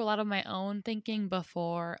would do a lot of my own thinking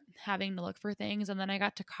before having to look for things. And then I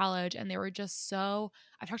got to college and they were just so,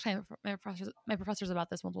 I've talked to my professors about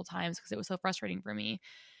this multiple times because it was so frustrating for me.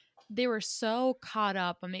 They were so caught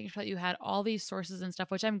up on making sure that you had all these sources and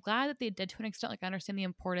stuff, which I'm glad that they did to an extent. Like, I understand the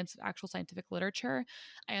importance of actual scientific literature.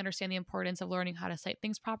 I understand the importance of learning how to cite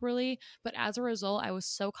things properly. But as a result, I was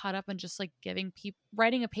so caught up in just like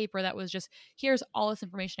writing a paper that was just, here's all this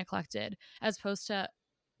information I collected, as opposed to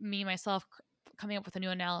me, myself, coming up with a new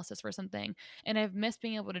analysis for something. And I've missed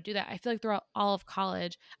being able to do that. I feel like throughout all of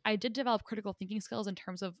college, I did develop critical thinking skills in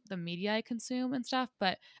terms of the media I consume and stuff.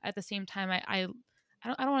 But at the same time, I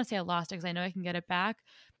don't want to say I lost it because I know I can get it back,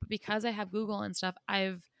 but because I have Google and stuff,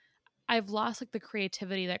 I've lost like the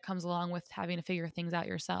creativity that comes along with having to figure things out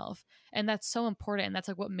yourself. And that's so important. And that's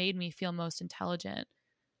like what made me feel most intelligent.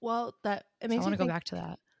 Well, I want to go back to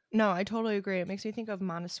that. No, I totally agree. It makes me think of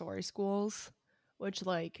Montessori schools, which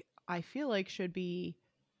like I feel like should be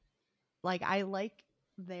like, I like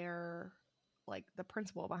their like the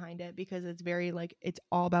principle behind it because it's very like, it's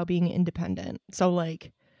all about being independent. So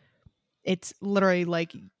like, it's literally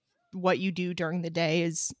like what you do during the day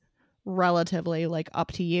is relatively like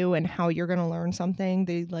up to you and how you're going to learn something.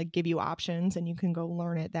 They like give you options and you can go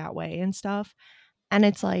learn it that way and stuff. And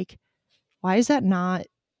it's like, why is that not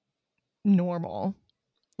normal?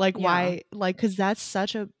 Like, why? Like, because that's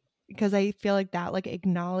because I feel like that like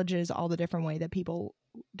acknowledges all the different ways that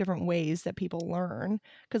people learn.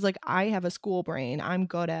 Because like, I have a school brain. I'm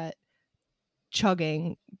good at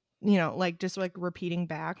chugging, you know, like just like repeating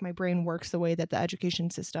back. My brain works the way that the education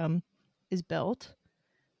system is built.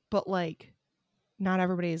 But like, not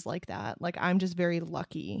everybody is like that. Like, I'm just very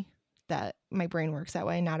lucky that my brain works that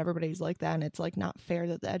way. Not everybody's like that. And it's like not fair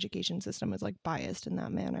that the education system is like biased in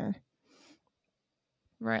that manner.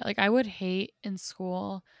 Right. Like, I would hate in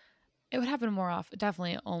school. It would happen more often,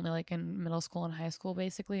 definitely only like in middle school and high school,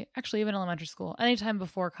 basically. Actually, even elementary school, anytime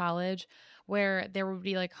before college, where there would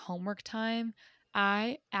be like homework time.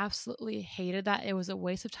 I absolutely hated that. It was a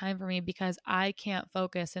waste of time for me because I can't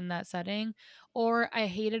focus in that setting. Or I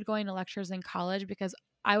hated going to lectures in college because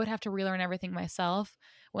I would have to relearn everything myself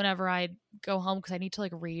whenever I'd go home because I need to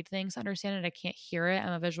like read things to understand it. I can't hear it.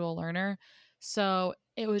 I'm a visual learner. So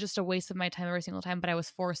it was just a waste of my time every single time, but I was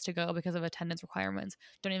forced to go because of attendance requirements.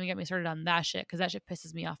 Don't even get me started on that shit because that shit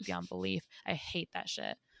pisses me off beyond belief. I hate that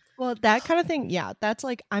shit. Well, that kind of thing, yeah, that's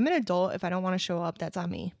like, I'm an adult. If I don't want to show up, that's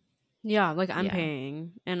on me. Yeah, like I'm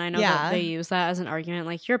paying. And I know that they use that as an argument.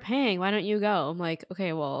 Like, you're paying. Why don't you go? I'm like,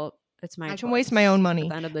 okay, well, it's my choice. I can waste my own money. At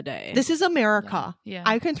the end of the day. This is America. Yeah.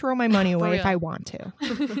 I can throw my money away if I want to.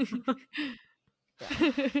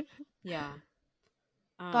 Yeah.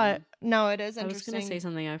 But no, it is I was interesting. gonna say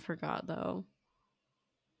something I forgot though.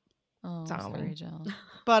 Oh, sorry, Jill.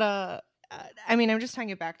 But I mean, I'm just tying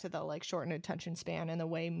it back to the like shortened attention span and the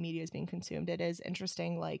way media is being consumed. It is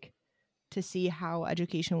interesting, like, to see how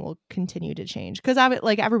education will continue to change, because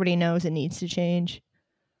like everybody knows it needs to change,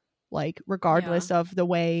 like regardless of the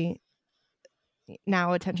way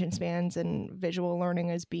now attention spans and visual learning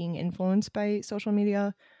is being influenced by social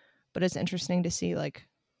media. But it's interesting to see, like,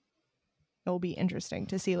 it'll be interesting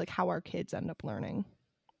to see like how our kids end up learning.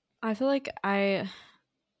 I feel like I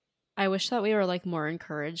wish that we were like more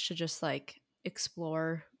encouraged to just like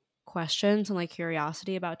explore questions and like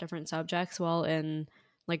curiosity about different subjects while in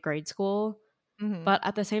like grade school. Mm-hmm. But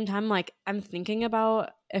at the same time, like, I'm thinking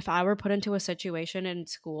about if I were put into a situation in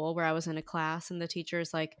school where I was in a class and the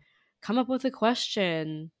teacher's like, come up with a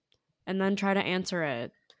question and then try to answer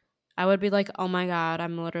it, I would be like, oh my God,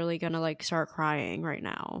 I'm literally gonna like start crying right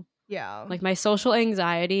now. Yeah. Like, my social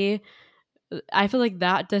anxiety, I feel like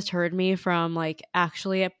that deterred me from like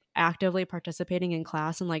actually actively participating in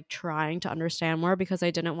class and like trying to understand more, because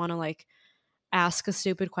I didn't want to like ask a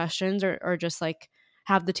stupid questions or just like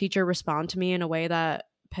have the teacher respond to me in a way that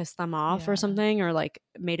pissed them off or something, or like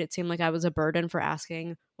made it seem like I was a burden for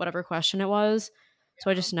asking whatever question it was. So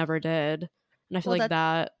I just never did. And I feel like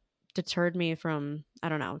that deterred me from, I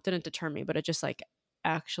don't know, didn't deter me, but it just like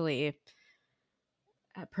actually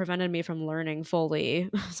prevented me from learning fully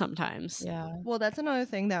sometimes. Yeah. Well, that's another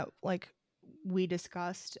thing that like we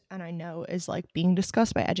discussed, and I know is like being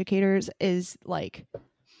discussed by educators, is like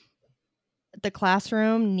the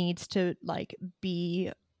classroom needs to like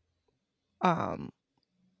be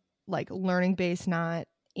like learning based, not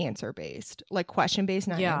answer based, like question based,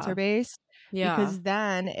 not answer based. Yeah. Because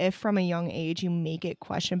then if from a young age you make it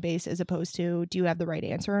question based as opposed to do you have the right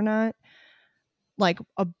answer or not, like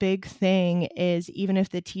a big thing is, even if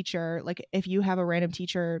the teacher, like if you have a random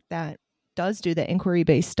teacher that does do the inquiry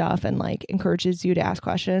based stuff and like encourages you to ask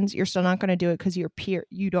questions, you're still not going to do it because you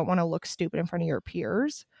don't want to look stupid in front of your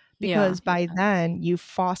peers, because by then you've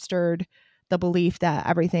fostered the belief that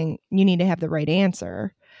everything, you need to have the right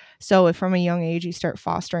answer. So if from a young age you start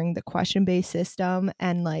fostering the question based system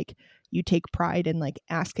and like you take pride in like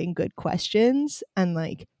asking good questions and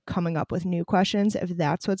like coming up with new questions, if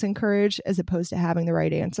that's what's encouraged as opposed to having the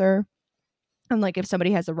right answer, and like if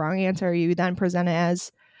somebody has the wrong answer, you then present it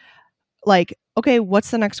as like, okay,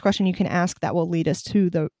 what's the next question you can ask that will lead us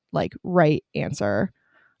to the like right answer,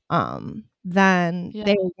 then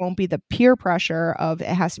there won't be the peer pressure of it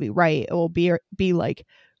has to be right. It will be like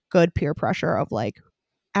good peer pressure of like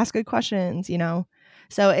ask good questions, you know.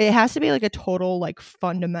 So it has to be like a total like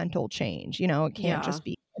fundamental change, you know. It can't just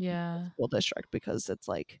be school district, because it's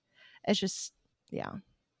like, it's just, yeah,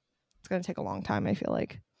 it's gonna take a long time, I feel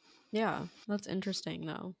like. Yeah, that's interesting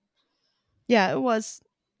though. Yeah, it was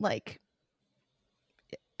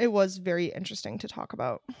very interesting to talk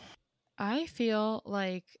about. I feel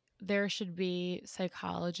like there should be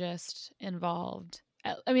psychologists involved.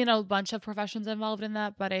 I mean, a bunch of professions involved in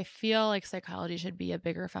that, but I feel like psychology should be a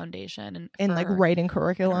bigger foundation and like writing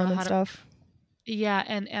curriculum and stuff. Yeah,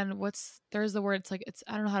 and there's the word, it's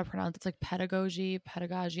I don't know how to pronounce it. It's like pedagogy. I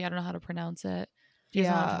don't know how to pronounce it. Do you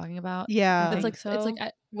know what I'm talking about? Yeah, it's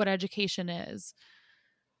like what education is.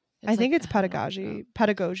 I think it's pedagogy.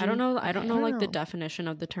 Pedagogy. I don't know like the definition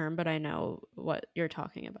of the term, but I know what you're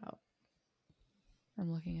talking about.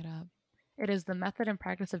 I'm looking it up. It is the method and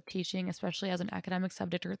practice of teaching, especially as an academic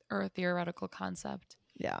subject or a theoretical concept.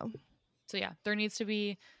 Yeah. So yeah, there needs to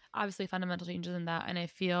be obviously fundamental changes in that. And I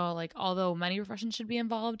feel like although many professions should be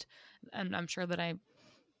involved, and I'm sure that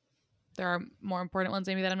there are more important ones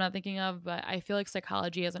maybe that I'm not thinking of, but I feel like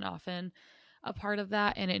psychology isn't often a part of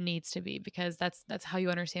that, and it needs to be, because that's how you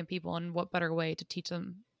understand people, and what better way to teach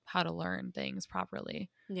them how to learn things properly.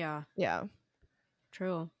 Yeah. Yeah.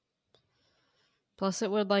 True. Plus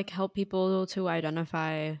it would like help people to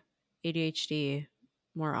identify ADHD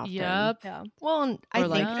more often. Yep. Yeah. Well, I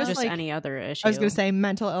think just like any other issue. I was going to say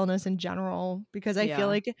mental illness in general, because I feel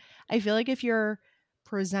like if you're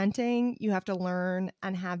presenting, you have to learn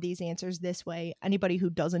and have these answers this way. Anybody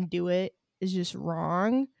who doesn't do it is just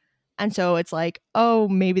wrong. And so it's like, oh,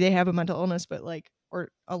 maybe they have a mental illness, but like, or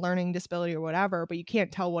a learning disability or whatever, but you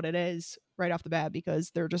can't tell what it is right off the bat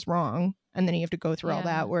because they're just wrong. And then you have to go through all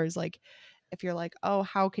that. Whereas like, if you're like, oh,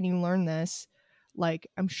 how can you learn this? Like,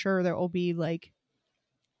 I'm sure there will be like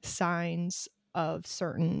signs of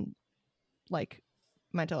certain like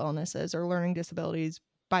mental illnesses or learning disabilities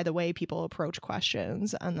by the way people approach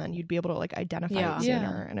questions, and then you'd be able to like identify it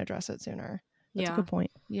sooner and address it sooner. That's a good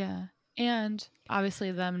point. Yeah. And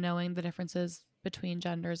obviously them knowing the differences between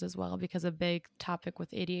genders as well, because a big topic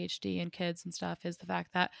with ADHD and kids and stuff is the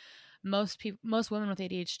fact that most women with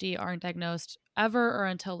ADHD aren't diagnosed ever or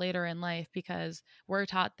until later in life, because we're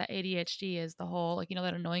taught that ADHD is the whole, like,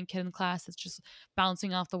 that annoying kid in class that's just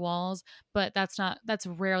bouncing off the walls, but that's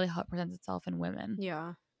rarely how it presents itself in women.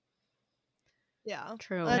 Yeah. Yeah.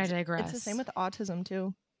 True. But I digress. It's the same with autism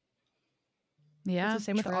too. Yeah. It's the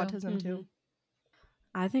same with true. autism too.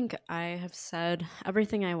 I think I have said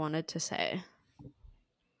everything I wanted to say.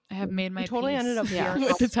 I have made my totally peace ended up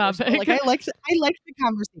with the topic. Like I liked the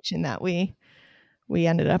conversation that we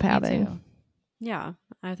ended up having. Me too. Yeah,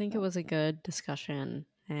 I think it was a good discussion,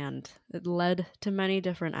 and it led to many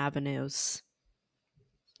different avenues.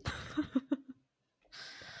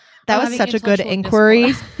 That was such a good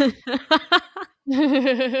inquiry.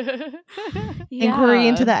 Inquiry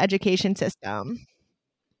into the education system.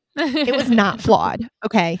 It was not flawed.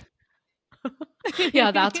 Okay. Yeah,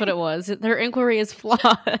 that's what it was. Their inquiry is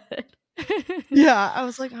flawed. Yeah, I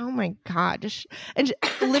was like, oh my god, and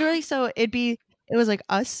literally, so it was like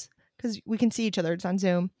us, because we can see each other. It's on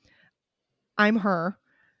Zoom. I'm her.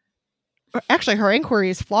 Actually, her inquiry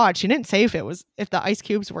is flawed. She didn't say if the ice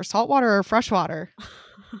cubes were saltwater or freshwater.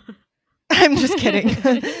 I'm just kidding.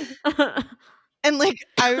 And like,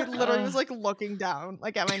 I literally was like looking down,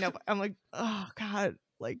 like at my notebook. I'm like, oh god,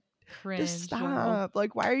 like, Cringe. just stop.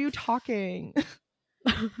 Like, why are you talking?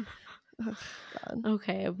 Oh,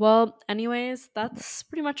 okay, well, anyways, that's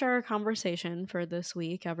pretty much our conversation for this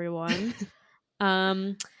week, everyone.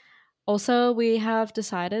 Also, we have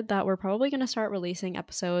decided that we're probably going to start releasing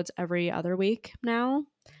episodes every other week now.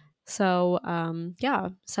 So, yeah,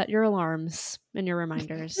 set your alarms and your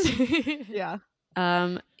reminders. Yeah.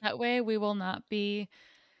 That way we will not be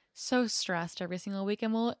so stressed every single week,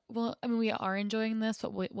 and we are enjoying this,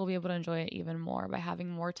 but we'll be able to enjoy it even more by having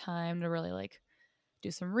more time to really like do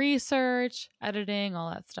some research, editing, all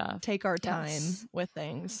that stuff. Take our time with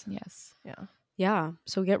things. Yes. Yeah.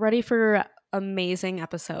 So get ready for amazing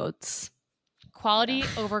episodes. Quality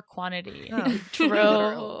over quantity. Oh,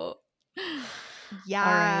 True.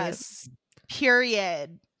 Yes. Right.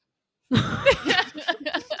 Period.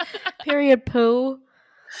 Period poo.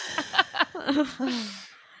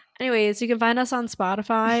 Anyways, you can find us on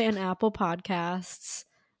Spotify and Apple Podcasts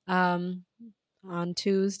on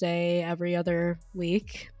Tuesday every other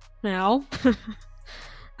week now.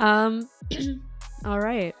 All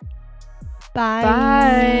right. Bye.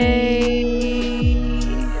 Bye.